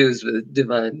is infused with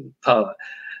divine power.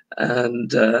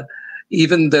 And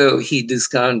even though he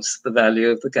discounts the value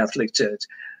of the Catholic Church,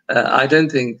 I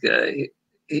don't think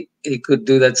he could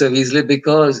do that so easily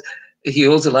because he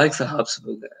also likes the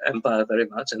Habsburg Empire very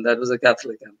much, and that was a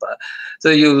Catholic empire.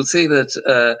 So you will see that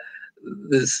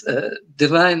this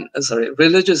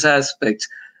religious aspect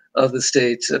of the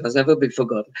state must never be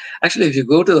forgotten. Actually, if you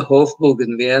go to the Hofburg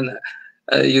in Vienna,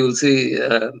 you will see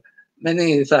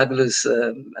many fabulous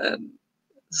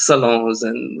salons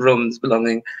and rooms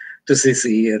belonging to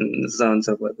Sissi and so on and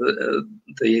so forth,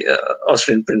 the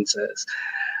Austrian princess.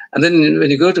 And then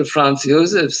when you go to Franz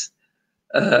Josef's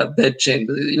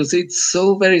bedchamber, you'll see it's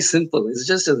so very simple. It's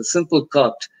just a simple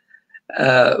cot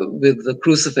with the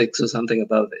crucifix or something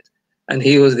above it. And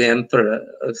he was the emperor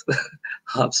of the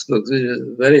Habsburgs, which is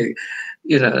very,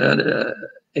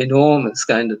 enormous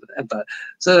kind of empire.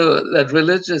 So that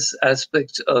religious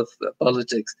aspect of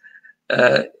politics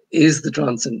is the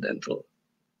transcendental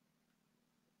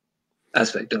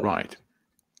aspect of it. Right.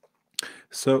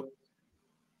 So,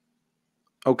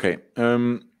 okay.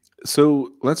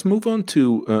 So let's move on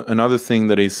to another thing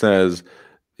that he says.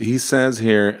 He says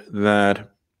here that,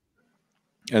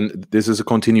 and this is a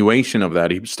continuation of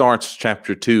that. He starts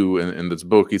chapter 2 in this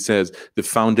book. He says, the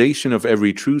foundation of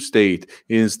every true state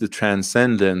is the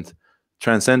transcendence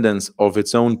of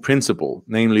its own principle,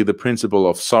 namely the principle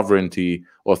of sovereignty,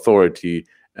 authority,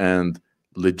 and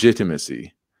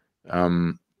legitimacy.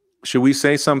 Should we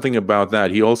say something about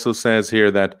that? He also says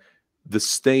here that the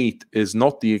state is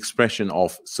not the expression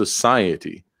of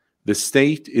society. The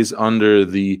state is under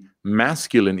the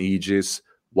masculine aegis,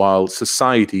 while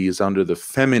society is under the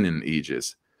feminine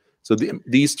aegis. So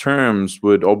these terms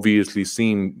would obviously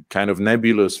seem kind of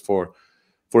nebulous for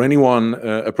anyone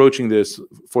approaching this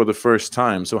for the first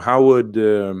time. So how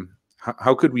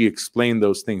could we explain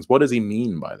those things? What does he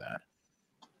mean by that?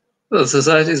 Well,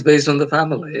 society is based on the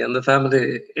family, and the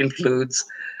family includes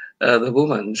the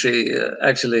woman. She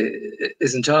actually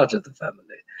is in charge of the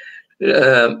family.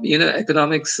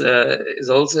 Economics is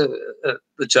also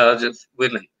the charge of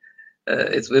women.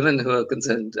 It's women who are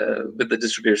concerned with the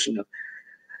distribution of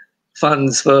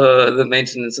funds for the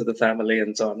maintenance of the family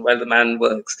and so on, while the man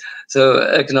works. So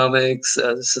economics,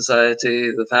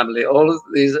 society, the family, all of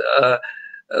these are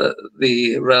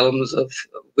the realms of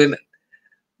women.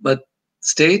 But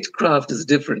statecraft is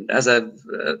different, as I've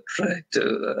tried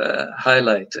to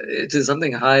highlight. It is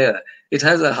something higher. It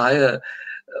has a higher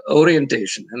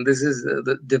orientation, and this is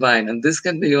the divine. And this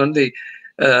can be only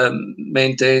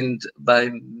maintained by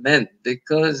men,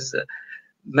 because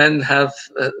men have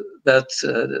that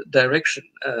direction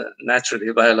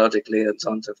naturally, biologically, and so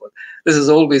on and so forth. This has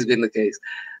always been the case,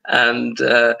 and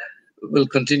will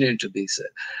continue to be so.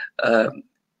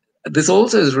 This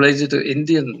also is related to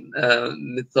Indian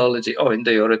mythology, or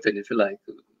Indo-European, if you like,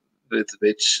 with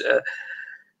which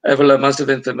Evola must have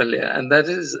been familiar. And that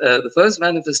is the first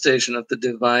manifestation of the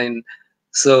divine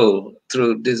soul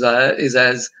through desire is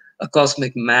as a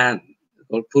cosmic man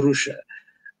called Purusha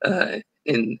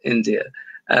in India.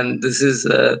 And this is,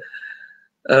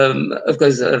 of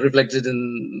course, reflected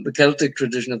in the Celtic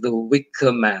tradition of the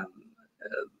wicker man.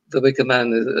 The wicker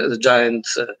man is a giant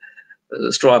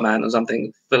straw man or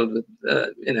something filled with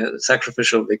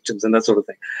sacrificial victims and that sort of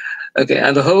thing. Okay,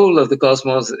 and the whole of the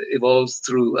cosmos evolves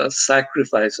through a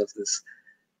sacrifice of this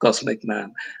cosmic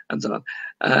man and so on.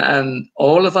 And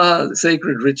all of our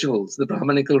sacred rituals, the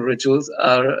Brahmanical rituals,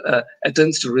 are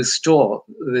attempts to restore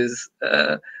this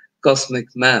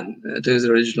cosmic man to his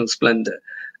original splendor.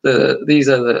 These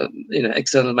are the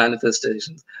external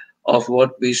manifestations of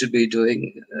what we should be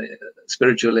doing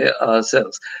spiritually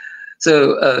ourselves.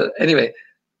 So anyway,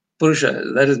 Purusha,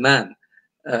 that is man.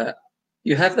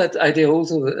 You have that idea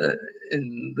also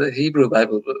in the Hebrew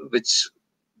Bible, which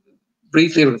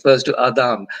briefly refers to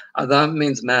Adam. Adam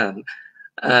means man.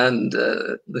 And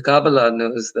the Kabbalah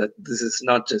knows that this is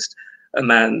not just a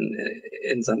man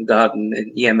in some garden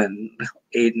in Yemen,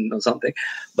 Aden or something,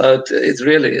 but it's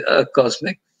really a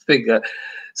cosmic figure.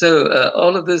 So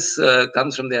all of this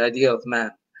comes from the idea of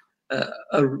man,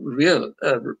 a real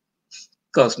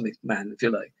cosmic man, if you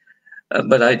like,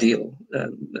 but ideal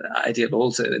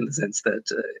also in the sense that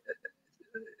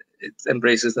it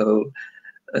embraces the whole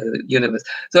universe.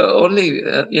 So only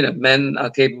men are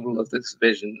capable of this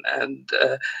vision, and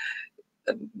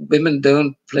women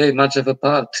don't play much of a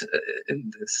part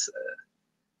in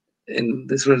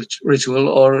this ritual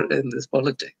or in this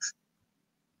politics.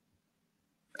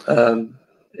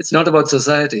 It's not about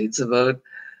society; it's about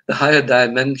the higher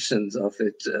dimensions of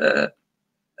it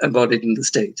embodied in the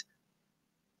state.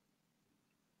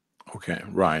 Okay,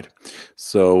 right.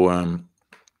 So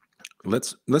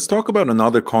let's talk about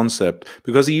another concept,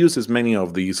 because he uses many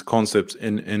of these concepts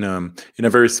in a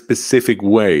very specific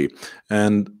way,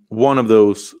 and one of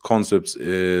those concepts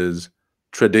is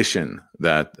tradition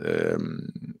that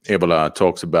Evola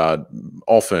talks about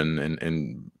often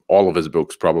in all of his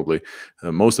books, probably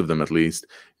most of them at least.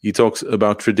 He talks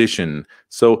about tradition.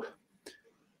 So,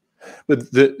 but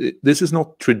this is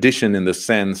not tradition in the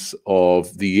sense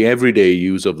of the everyday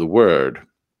use of the word.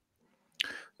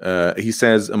 He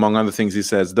says, among other things, he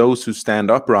says, those who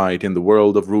stand upright in the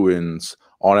world of ruins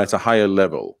are at a higher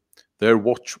level. Their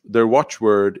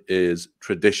watchword is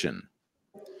tradition.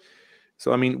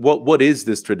 So, I mean, what is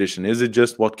this tradition? Is it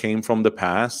just what came from the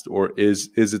past, or is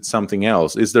it something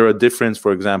else? Is there a difference,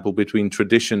 for example, between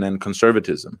tradition and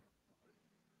conservatism?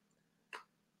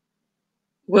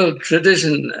 Well,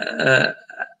 tradition,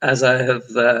 as I have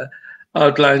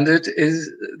outlined it,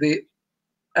 is the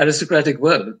aristocratic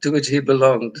world to which he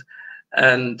belonged,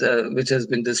 and which has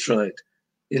been destroyed,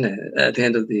 at the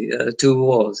end of the two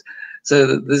wars.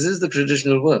 So this is the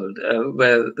traditional world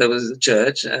where there was a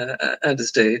church and a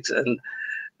state,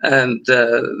 and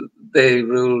they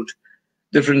ruled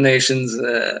different nations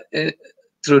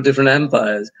through different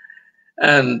empires,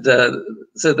 and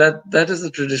so that is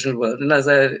the traditional world. And as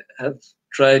I have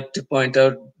tried to point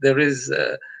out, there is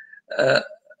a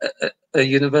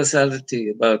universality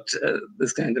about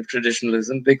this kind of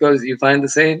traditionalism, because you find the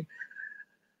same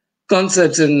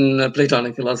concepts in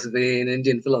Platonic philosophy, in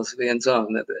Indian philosophy, and so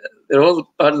on. They're all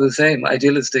part of the same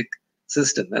idealistic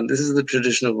system, and this is the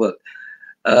traditional world.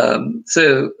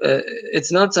 So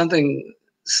it's not something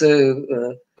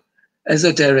so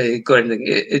esoteric or anything.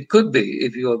 It could be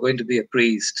if you are going to be a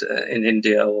priest in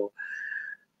India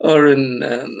or in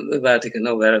the Vatican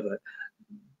or wherever.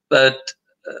 But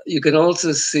you can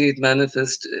also see it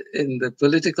manifest in the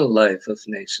political life of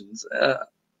nations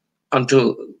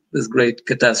until this great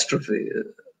catastrophe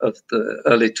of the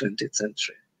early 20th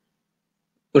century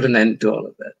put an end to all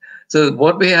of that. So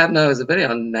what we have now is a very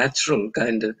unnatural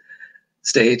kind of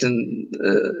state and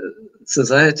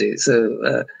society.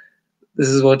 So this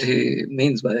is what he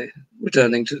means by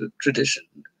returning to tradition.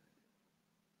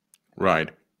 Right.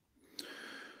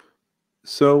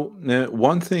 So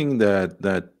one thing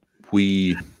that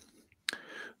we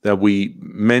that we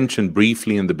mentioned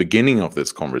briefly in the beginning of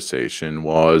this conversation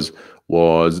was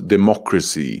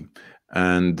democracy,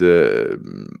 and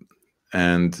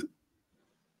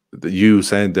you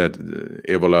said that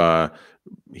Evola,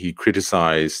 he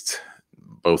criticized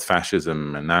both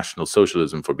fascism and National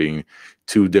Socialism for being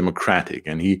too democratic,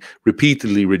 and he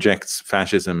repeatedly rejects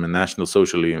fascism and National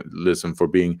Socialism for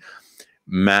being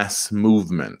mass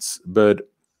movements. But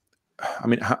I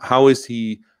mean, how does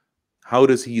he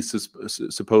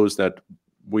suppose that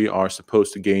we are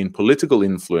supposed to gain political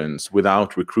influence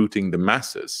without recruiting the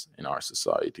masses in our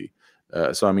society?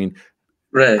 So I mean,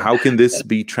 right. How can this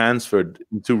be transferred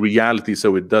to reality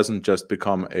so it doesn't just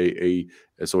become a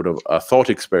sort of a thought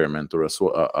experiment or a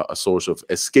source of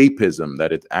escapism,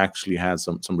 that it actually has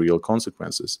some real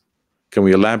consequences? Can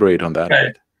we elaborate on that a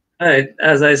bit? Right.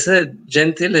 As I said,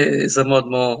 Gentile is somewhat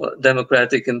more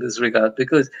democratic in this regard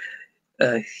because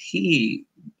he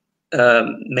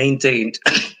maintained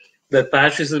that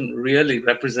fascism really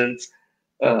represents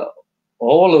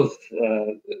all of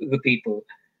the people.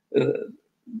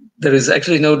 There is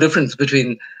actually no difference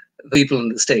between the people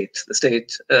and the state. The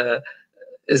state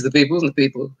is the people, and the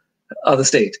people are the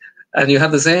state. And you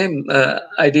have the same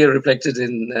idea reflected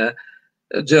in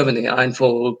Germany, Ein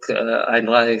Volk, Ein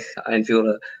Reich, Ein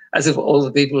Führer, as if all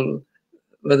the people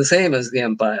were the same as the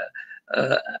empire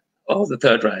or the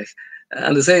Third Reich,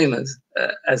 and the same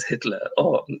as Hitler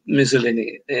or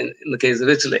Mussolini in the case of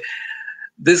Italy.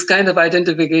 This kind of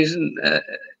identification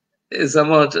is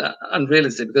somewhat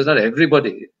unrealistic because not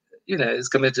everybody, is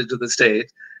committed to the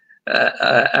state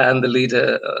and the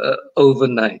leader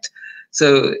overnight.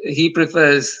 So he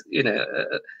prefers,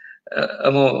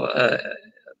 a more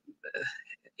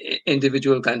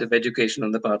individual kind of education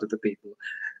on the part of the people,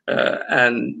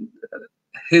 and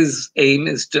his aim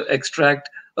is to extract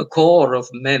a core of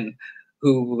men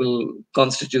who will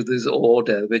constitute this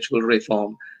order, which will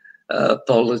reform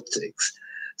politics.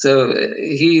 So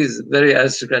he's very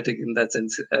aristocratic in that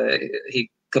sense. He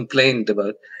complained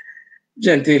about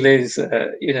Gentile's,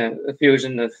 a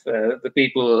fusion of the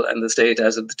people and the state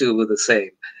as if the two were the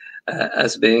same,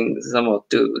 as being somewhat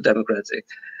too democratic.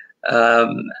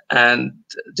 And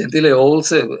Gentile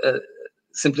also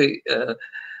simply,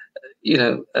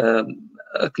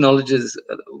 acknowledges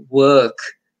work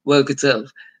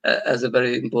itself as a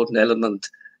very important element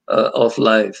of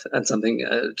life and something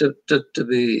to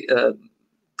be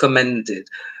commended,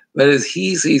 whereas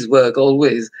he sees work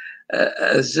always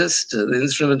as just the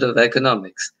instrument of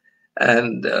economics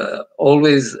and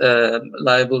always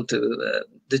liable to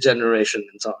degeneration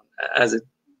and so on, as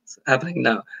it's happening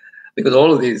now, because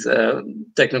all of these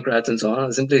technocrats and so on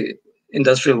are simply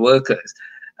industrial workers,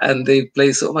 and they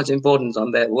place so much importance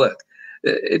on their work.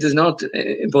 It is not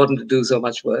important to do so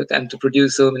much work and to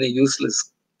produce so many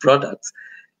useless products,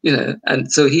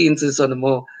 and so he insists on a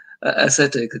more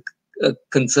ascetic, a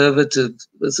conservative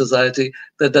society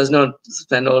that does not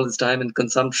spend all its time in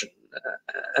consumption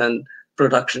and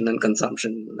production and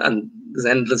consumption and this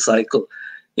endless cycle,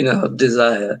 of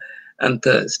desire and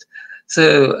thirst.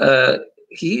 So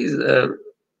he's a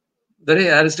very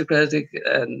aristocratic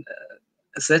and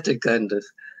ascetic kind of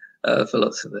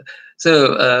philosopher.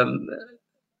 So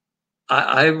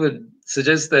I would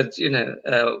suggest that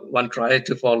one try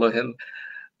to follow him.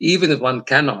 Even if one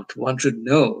cannot, one should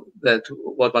know that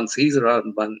what one sees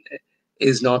around one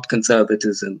is not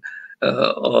conservatism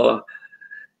or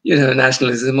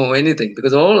nationalism or anything,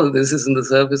 because all of this is in the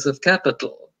service of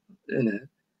capital,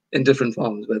 in different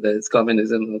forms, whether it's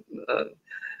communism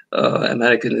or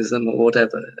Americanism or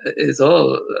whatever. It's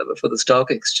all for the stock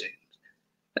exchange,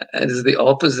 and is the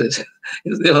opposite.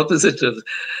 Is the opposite of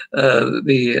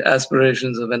the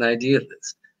aspirations of an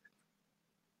idealist.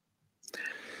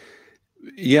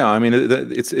 Yeah, I mean,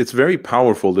 it's very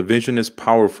powerful. The vision is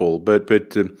powerful,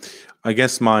 but I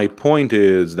guess my point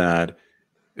is that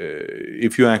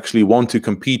if you actually want to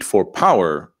compete for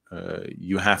power,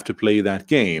 you have to play that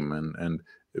game. And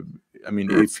I mean,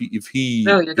 if he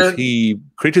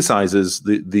criticizes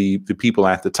the people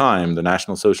at the time, the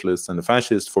National Socialists and the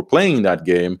Fascists, for playing that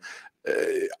game,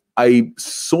 I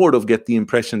sort of get the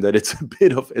impression that it's a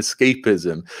bit of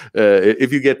escapism.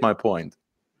 If you get my point.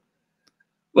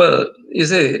 Well, you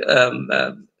see,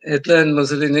 Hitler and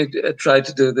Mussolini tried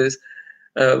to do this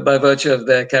by virtue of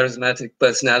their charismatic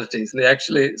personalities. They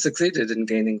actually succeeded in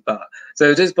gaining power. So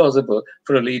it is possible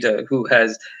for a leader who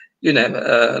has,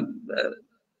 the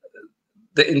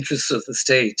interests of the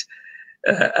state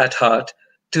at heart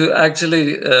to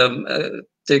actually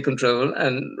take control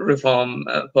and reform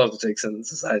politics and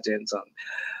society and so on.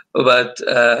 But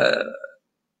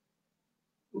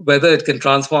whether it can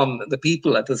transform the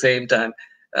people at the same time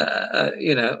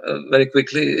very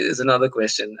quickly is another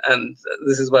question. And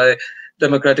this is why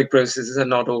democratic processes are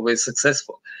not always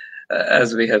successful,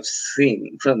 as we have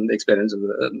seen from the experience of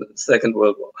the Second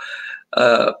World War.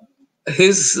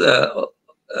 His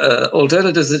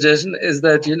alternative suggestion is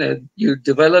that, you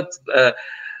develop,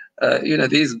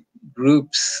 these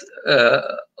groups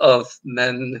of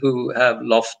men who have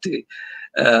lofty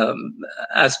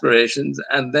aspirations,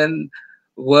 and then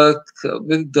work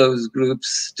with those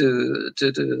groups to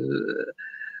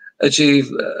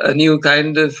achieve a new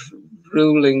kind of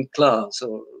ruling class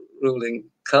or ruling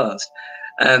caste.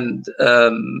 And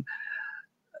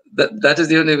that is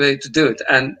the only way to do it.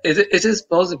 And it is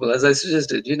possible, as I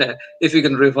suggested, if you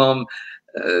can reform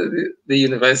the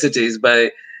universities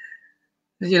by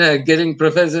getting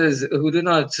professors who do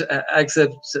not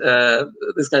accept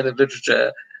this kind of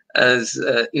literature as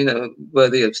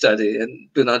worthy of study, and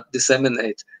do not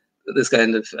disseminate this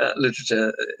kind of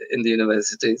literature in the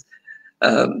universities,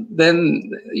 then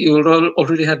you will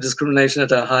already have discrimination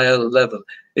at a higher level.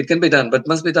 It can be done, but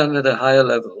must be done at a higher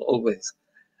level always.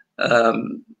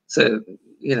 So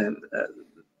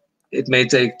it may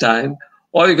take time,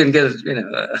 or you can get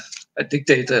a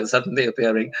dictator suddenly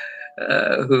appearing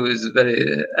who is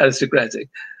very aristocratic.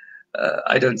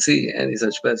 I don't see any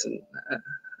such person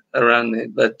around me,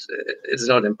 but it's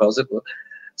not impossible.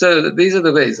 So these are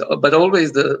the ways, but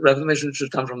always the reformation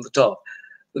should come from the top.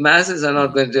 The masses are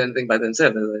not going to do anything by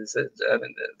themselves, as I said. I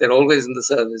mean, they're always in the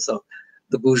service of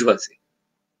the bourgeoisie.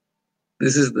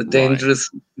 This is the dangerous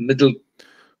middle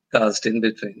caste in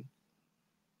between.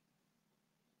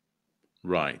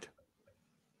 Right.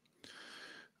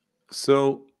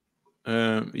 So,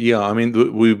 yeah, I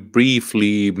mean, we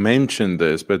briefly mentioned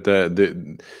this, but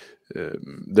there's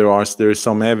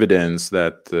some evidence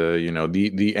that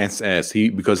the SS,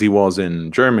 because he was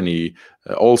in Germany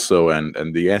also,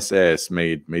 and the SS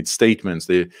made statements.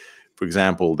 For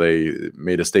example, they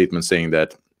made a statement saying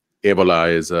that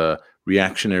Evola is a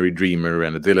reactionary dreamer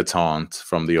and a dilettante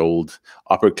from the old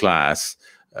upper class.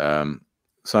 So,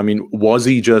 I mean, was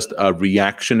he just a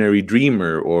reactionary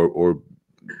dreamer, or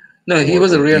no? He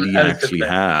was a real did he actually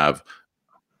have?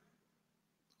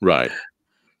 Right.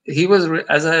 He was,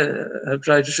 as I have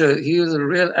tried to show, he was a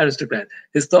real aristocrat.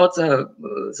 His thoughts are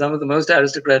some of the most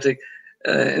aristocratic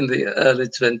in the early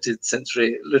 20th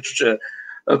century literature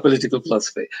of political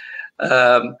philosophy.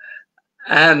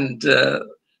 And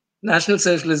National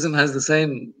Socialism has the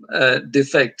same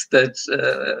defect that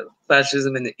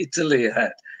fascism in Italy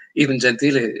had, even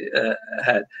Gentile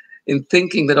had, in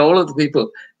thinking that all of the people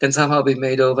can somehow be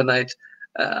made overnight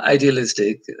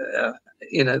idealistic.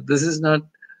 This is not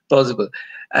possible.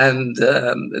 And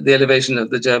the elevation of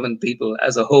the German people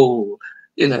as a whole,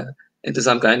 into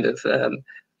some kind of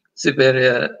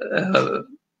superior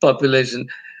population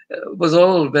was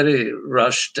all very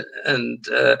rushed. And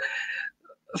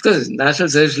of course, National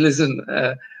Socialism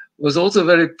was also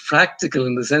very practical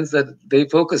in the sense that they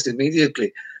focused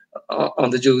immediately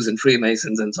on the Jews and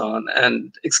Freemasons and so on,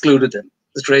 and excluded them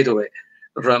straight away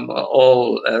from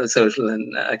all social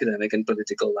and academic and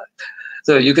political life.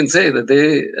 So you can say that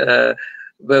they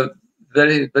were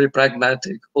very, very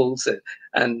pragmatic also.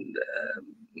 And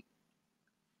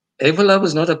Evola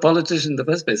was not a politician in the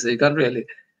first place. So you can't really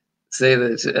say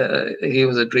that he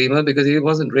was a dreamer, because he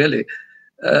wasn't really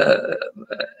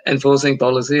enforcing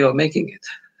policy or making it.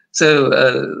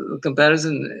 So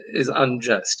comparison is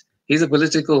unjust. He's a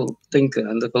political thinker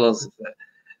and a philosopher.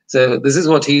 So this is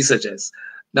what he suggests.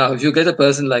 Now, if you get a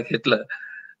person like Hitler,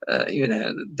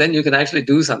 then you can actually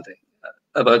do something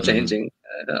about changing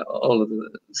all of the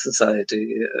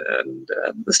society and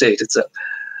the state itself.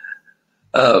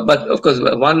 But of course,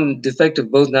 one defect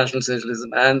of both National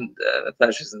Socialism and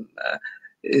fascism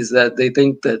is that they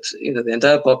think that the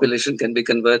entire population can be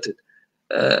converted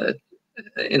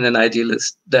in an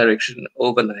idealist direction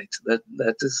overnight.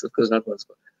 That is, of course, not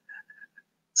possible.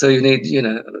 So you need,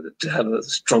 to have a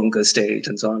stronger state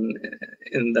and so on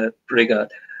in that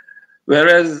regard.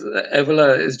 Whereas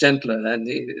Evola is gentler, and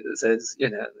he says,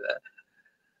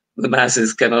 the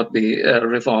masses cannot be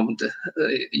reformed.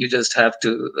 You just have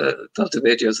to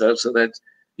cultivate yourself so that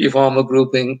you form a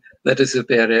grouping that is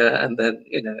superior, and then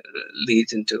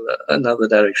lead into another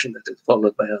direction that is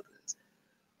followed by others,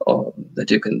 or that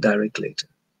you can direct later.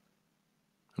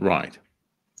 Right.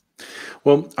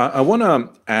 Well, I want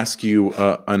to ask you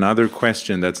another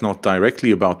question that's not directly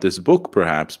about this book,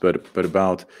 perhaps, but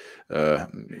about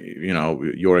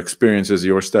your experiences,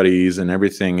 your studies, and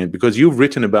everything. And because you've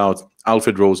written about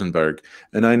Alfred Rosenberg,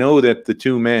 and I know that the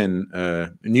two men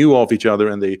knew of each other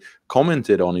and they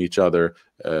commented on each other,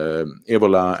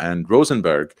 Evola and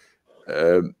Rosenberg.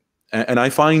 and I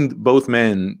find both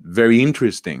men very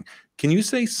interesting. Can you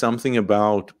say something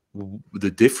about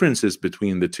the differences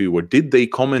between the two, or did they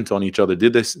comment on each other?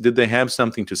 Did they have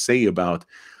something to say about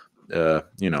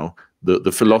you know,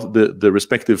 the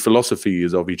respective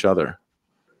philosophies of each other?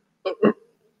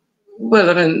 Well,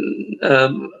 I mean,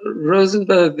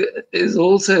 Rosenberg is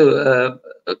also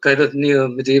a kind of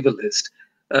neo-medievalist.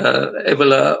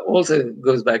 Evola also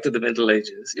goes back to the Middle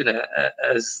Ages, you know,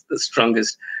 as the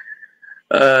strongest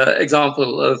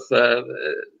example of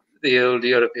the old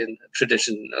European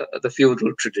tradition, the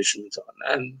feudal tradition, and so on.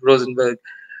 And Rosenberg,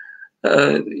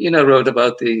 you know, wrote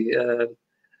about the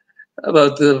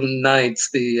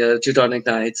knights, the Teutonic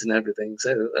knights, and everything.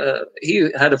 So he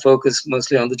had a focus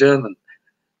mostly on the German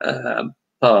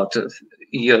part of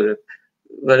Europe,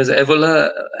 whereas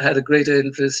Evola had a greater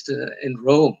interest in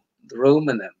Rome, the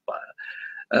Roman Empire.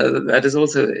 That is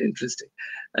also interesting,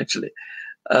 actually.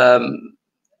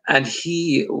 And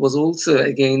he was also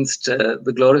against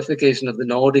the glorification of the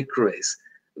Nordic race,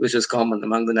 which was common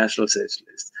among the National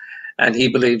Socialists. And he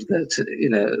believed that, you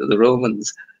know, the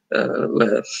Romans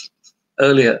were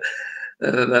earlier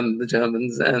than the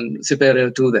Germans and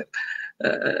superior to them.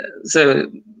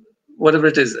 So whatever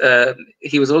it is,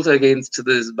 he was also against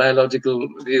this biological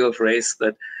view of race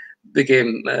that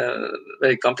became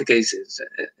very complicated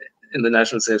in the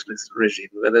National Socialist regime,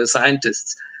 where there were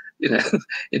scientists, you know,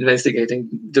 investigating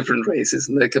different races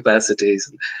and their capacities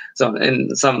and so on,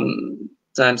 in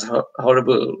sometimes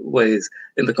horrible ways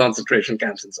in the concentration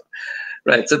camps and so on.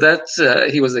 Right, so that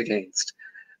he was against.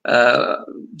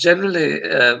 Generally,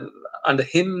 under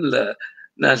Himmler,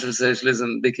 National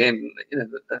Socialism became, you know,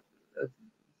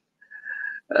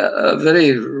 a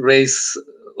very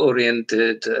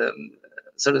race-oriented,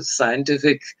 sort of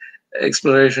scientific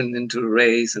exploration into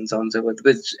race and so on and so forth,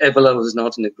 which Evola was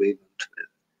not in agreement with.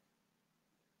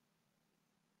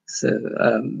 So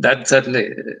that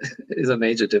certainly is a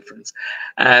major difference.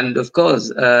 And of course,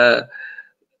 the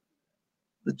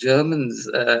Germans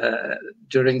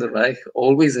during the Reich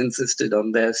always insisted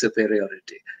on their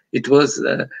superiority. It was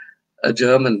a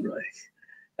German Reich,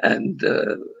 and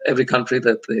every country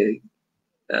that they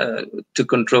took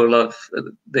control of,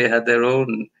 they had their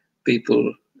own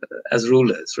people as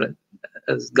rulers, right,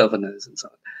 as governors and so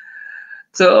on.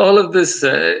 So all of this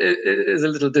is a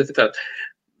little difficult.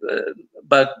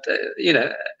 But you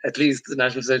know, at least the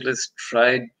National Socialists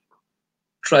tried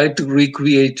to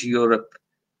recreate Europe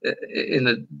in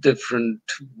a different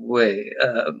way,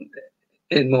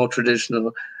 in more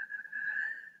traditional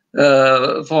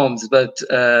forms. But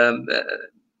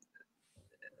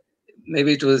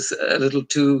maybe it was a little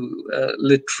too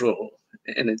literal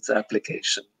in its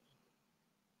application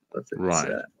of its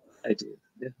Right. idea.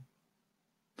 Yeah.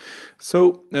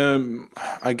 So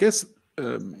I guess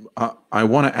I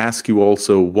want to ask you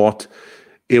also what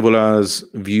Evola's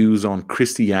views on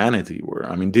Christianity were.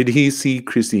 I mean, did he see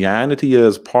Christianity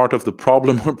as part of the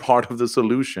problem or part of the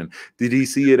solution? Did he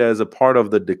see it as a part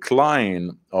of the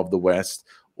decline of the West,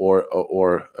 or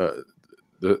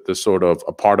the sort of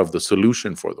a part of the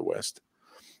solution for the West?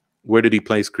 Where did he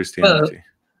place Christianity?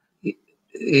 Well,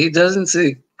 he doesn't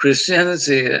see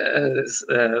Christianity as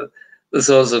the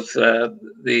source of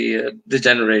the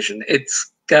degeneration. It's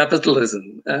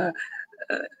capitalism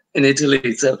in Italy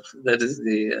itself. That is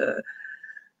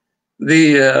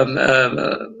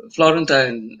the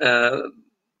Florentine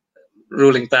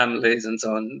ruling families and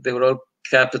so on. They were all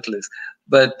capitalists.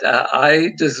 But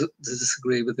I just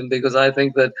disagree with him, because I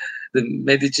think that the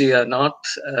Medici are not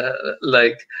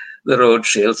like the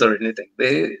Rothschilds or anything.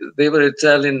 They were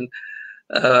Italian,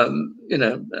 you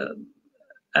know,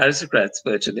 aristocrats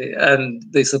virtually, and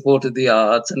they supported the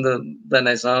arts and the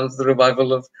Renaissance, the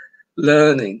revival of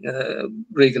learning,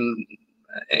 Greek and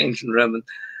ancient Roman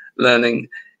learning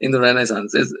in the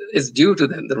Renaissance is due to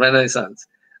them. The Renaissance,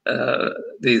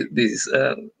 these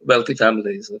wealthy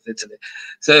families of Italy.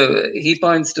 So he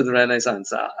points to the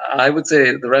Renaissance. I would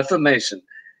say the Reformation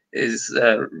is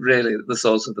really the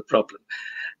source of the problem,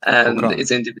 and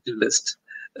it's individualist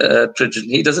tradition.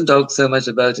 He doesn't talk so much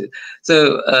about it.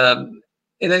 So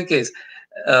in any case,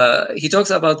 he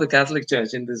talks about the Catholic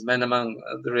Church in this Men Among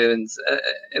the Ruins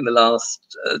in the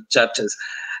last chapters,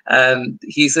 and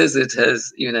he says it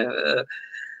has, you know,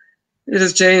 it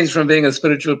has changed from being a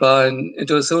spiritual power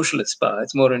into a socialist power.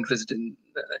 It's more interested in,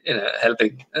 you know,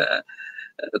 helping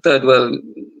third world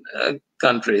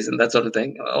countries and that sort of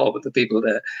thing, or the people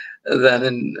there, than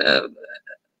in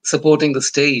supporting the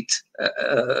state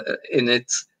in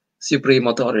its supreme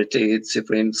authority, its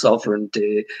supreme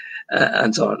sovereignty,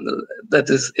 and so on. That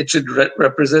is, it should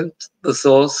represent the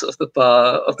source of the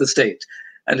power of the state.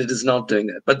 and it is not doing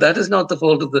that. But that is not the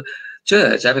fault of the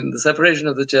church. I mean, the separation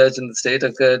of the church and the state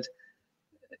occurred,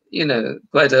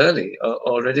 quite early,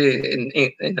 already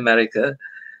in America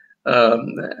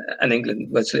and England,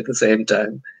 virtually at the same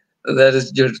time. That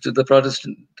is due to the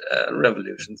Protestant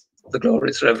revolutions, the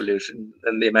Glorious Revolution,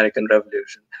 then the American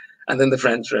Revolution, and then the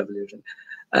French Revolution,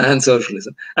 and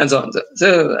socialism, and so on.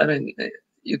 So I mean,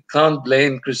 you can't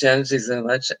blame Christianity so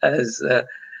much as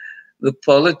the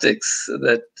politics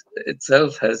that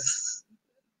itself has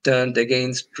turned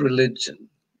against religion.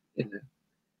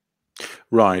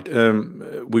 Right.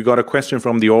 We got a question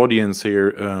from the audience here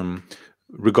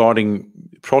regarding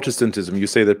Protestantism. You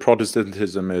say that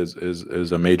Protestantism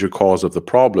is a major cause of the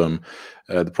problem,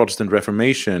 the Protestant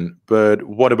Reformation. But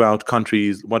what about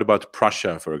countries? What about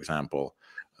Prussia, for example?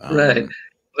 Right.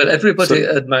 Well, everybody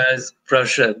admires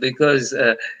Prussia because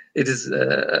it is,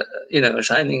 a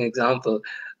shining example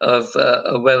of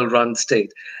a well-run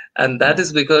state. And that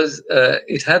is because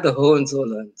it had the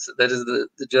Hohenzollerns, that is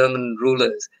the German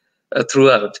rulers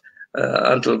throughout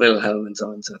until Wilhelm and so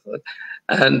on and so forth.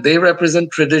 And they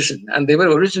represent tradition. And they were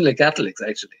originally Catholics,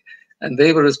 actually. And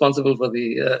they were responsible for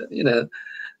the,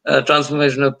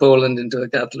 transformation of Poland into a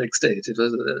Catholic state.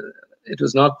 It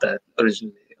was not that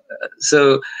originally.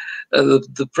 So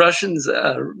the Prussians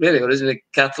are really originally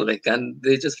Catholic, and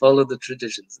they just followed the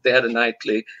traditions. They had a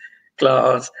knightly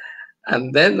class.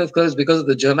 And then, of course, because of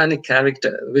the Germanic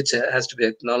character, which has to be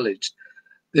acknowledged,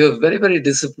 they were very, very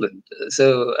disciplined.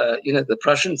 So, the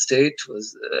Prussian state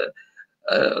was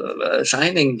a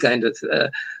shining kind of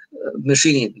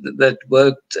machine that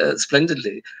worked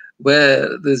splendidly,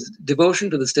 where this devotion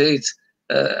to the state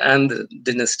and the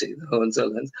dynasty, the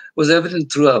Hohenzollerns, was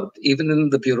evident throughout, even in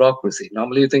the bureaucracy.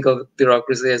 Normally, you think of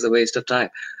bureaucracy as a waste of time,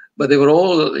 but they were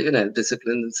all,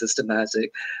 disciplined and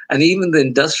systematic. And even the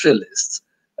industrialists,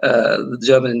 the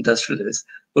German industrialists,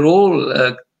 were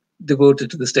all devoted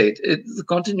to the state. It's the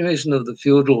continuation of the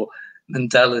feudal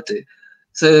mentality.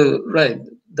 So, right,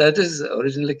 that is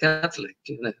originally Catholic,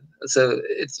 So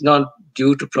it's not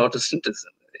due to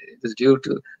Protestantism. It is due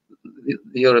to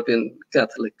the European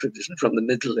Catholic tradition from the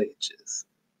Middle Ages.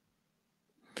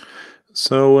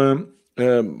 So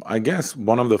I guess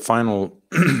one of the final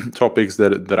topics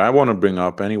that I want to bring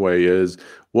up anyway is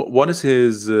what is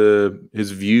his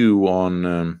view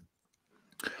on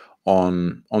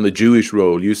the Jewish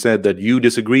role? You said that you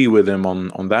disagree with him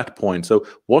on that point. So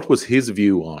what was his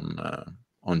view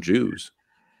on Jews?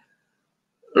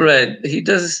 Right. He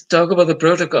does talk about the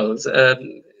protocols.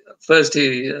 First,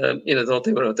 he thought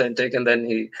they were authentic, and then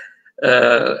he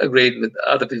agreed with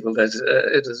other people that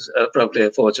it is probably a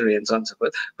forgery and so on and so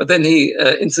forth. But then he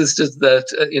insisted that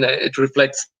it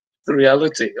reflects the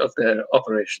reality of their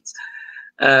operations,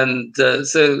 and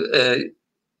so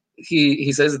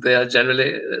he says they are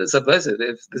generally subversive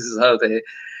if this is how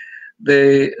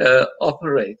they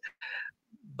operate.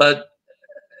 But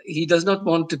he does not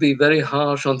want to be very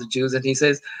harsh on the Jews, and he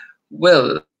says,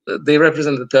 well, they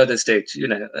represent the third estate,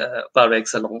 par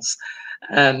excellence,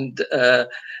 and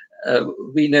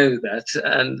we know that,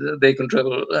 and they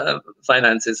control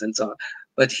finances and so on.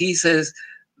 But he says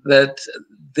that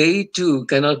they too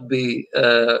cannot be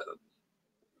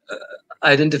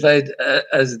identified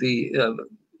as the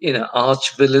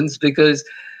arch villains, because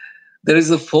there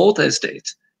is a fourth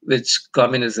estate which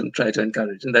communism tried to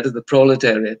encourage, and that is the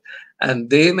proletariat, and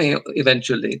they may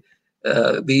eventually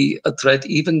be a threat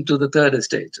even to the third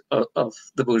estate of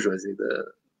the bourgeoisie,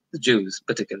 the Jews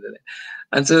particularly.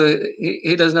 And so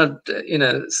he does not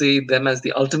see them as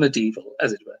the ultimate evil,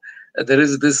 as it were. There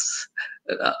is this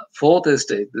fourth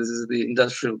estate, this is the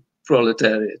industrial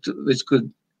proletariat, which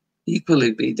could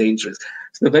equally be dangerous.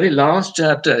 So the very last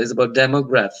chapter is about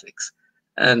demographics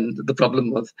and the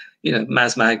problem of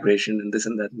mass migration and this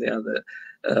and that and the other,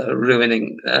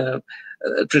 ruining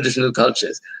traditional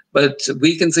cultures. But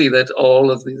we can see that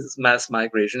all of this mass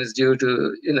migration is due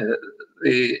to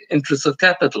the interests of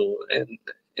capital in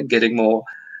getting more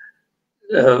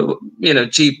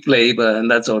cheap labor and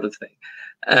that sort of thing.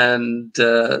 And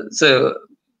so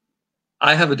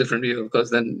I have a different view, of course,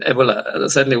 than Evola,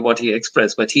 certainly what he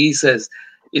expressed. But he says,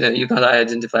 you can't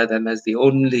identify them as the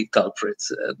only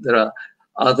culprits. There are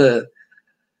other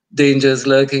dangers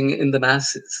lurking in the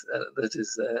masses. That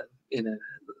is,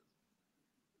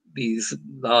 these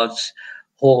large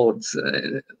hordes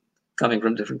coming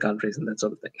from different countries and that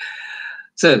sort of thing.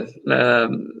 So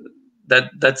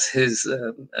that's his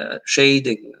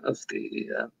shading of the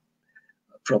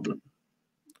problem.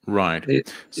 Right.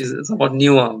 It is somewhat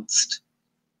nuanced.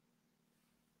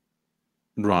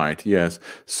 Right, yes.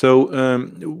 So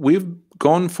we've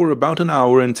gone for about an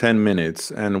hour and 10 minutes,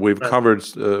 and we've Right. covered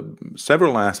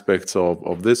several aspects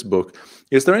of this book.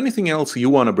 Is there anything else you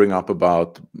want to bring up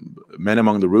about Men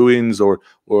Among the Ruins or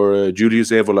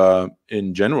Julius Evola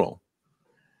in general?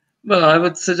 Well, I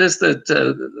would suggest that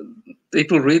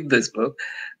people read this book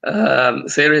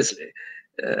seriously.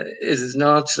 It is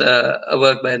not a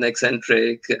work by an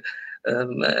eccentric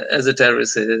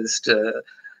esotericist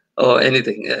or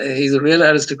anything. He's a real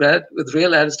aristocrat with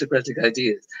real aristocratic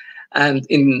ideas. And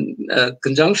in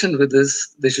conjunction with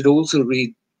this, they should also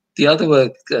read the other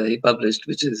work he published,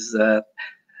 which is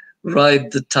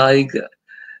Ride the Tiger,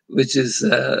 which is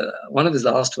one of his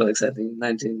last works, I think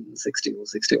 1960 or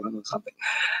 61 or something.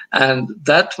 And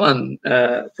that one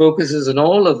focuses on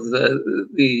all of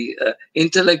the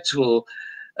intellectual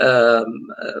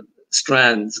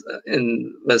strands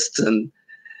in Western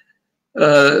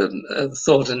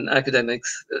thought and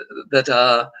academics that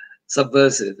are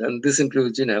subversive. And this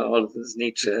includes, all of this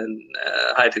Nietzsche and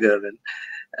Heidegger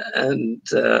and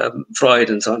Freud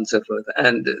and so on and so forth,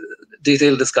 and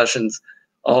detailed discussions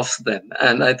of them.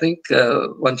 And I think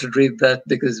one should read that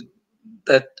because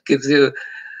that gives you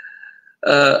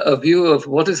a view of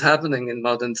what is happening in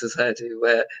modern society,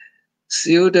 where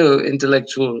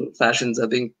pseudo-intellectual fashions are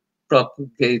being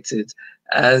propagated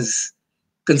as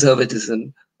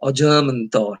conservatism or German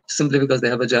thought, simply because they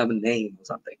have a German name or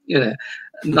something.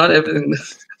 Not everything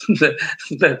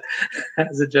that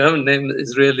has a German name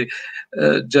is really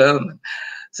German.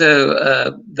 So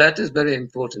that is very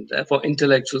important for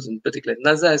intellectuals in particular. And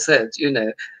as I said,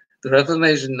 the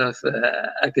reformation of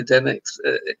academics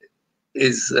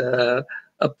is a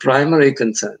primary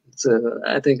concern. So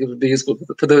I think it would be useful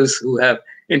for those who have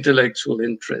intellectual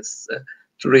interests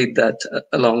to read that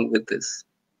along with this.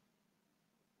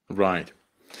 Right.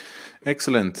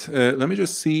 Excellent. Let me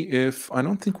just see if I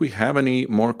don't think we have any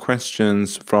more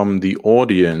questions from the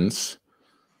audience.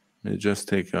 Let me just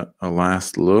take a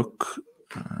last look.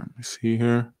 Let me see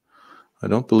here. I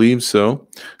don't believe so.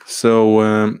 So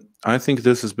I think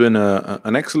this has been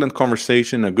an excellent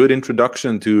conversation, a good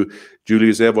introduction to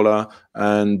Julius Evola.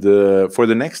 And for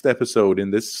the next episode in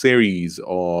this series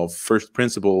of First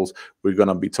Principles, we're going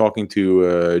to be talking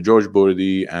to George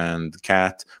Burdi and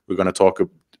Kat. We're going to talk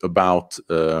about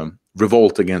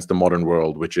revolt against the modern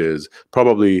world, which is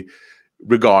probably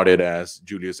regarded as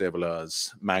Julius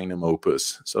Evola's magnum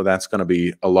opus. So that's going to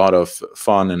be a lot of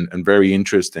fun and very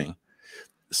interesting.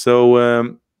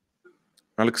 So,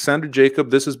 Alexander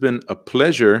Jacob, this has been a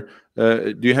pleasure.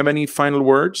 Do you have any final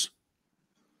words?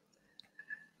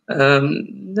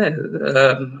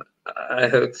 No. I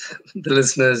hope the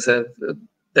listeners have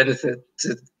benefited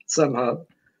somehow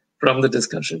from the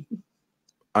discussion.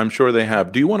 I'm sure they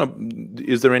have. Do you want to?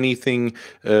 Is there anything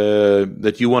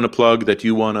that you want to plug, that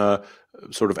you want to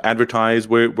sort of advertise,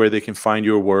 where they can find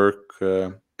your work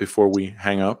before we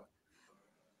hang up?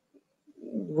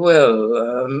 Well,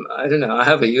 I don't know. I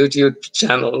have a YouTube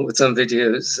channel with some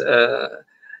videos,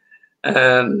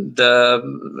 and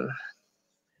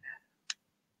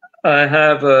I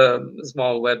have a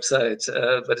small website,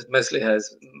 but it mostly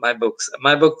has my books.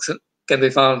 My books can be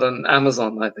found on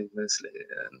Amazon, I think, mostly,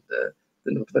 and they're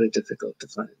not very difficult to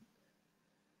find.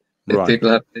 If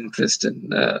people have an interest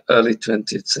in early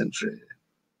 20th century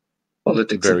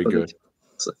politics. Very good.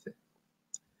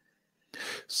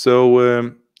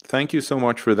 So thank you so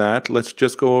much for that. Let's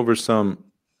just go over some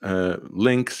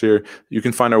links here. You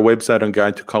can find our website on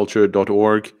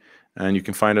guidetoculture.org, and you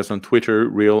can find us on Twitter,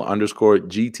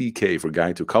 real_GTK for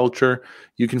Guide to Culture.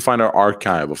 You can find our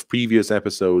archive of previous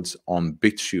episodes on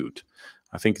BitChute.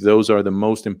 I think those are the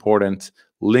most important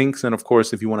links. And of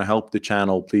course, if you want to help the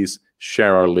channel, please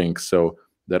share our links so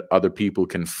that other people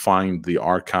can find the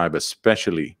archive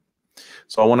especially.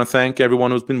 So I want to thank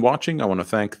everyone who's been watching. I want to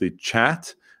thank the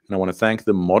chat, and I want to thank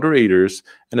the moderators,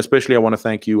 and especially I want to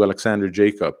thank you, Alexander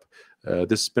Jacob.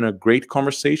 This has been a great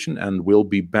conversation, and we'll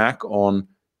be back on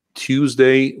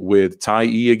Tuesday with Tai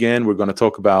E again. We're going to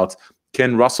talk about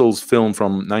Ken Russell's film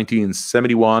from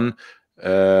 1971,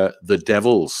 The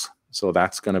Devils. So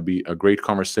that's going to be a great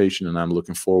conversation, and I'm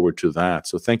looking forward to that.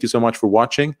 So thank you so much for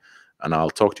watching, and I'll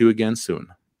talk to you again soon.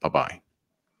 Bye-bye.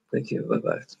 Thank you.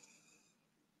 Bye-bye.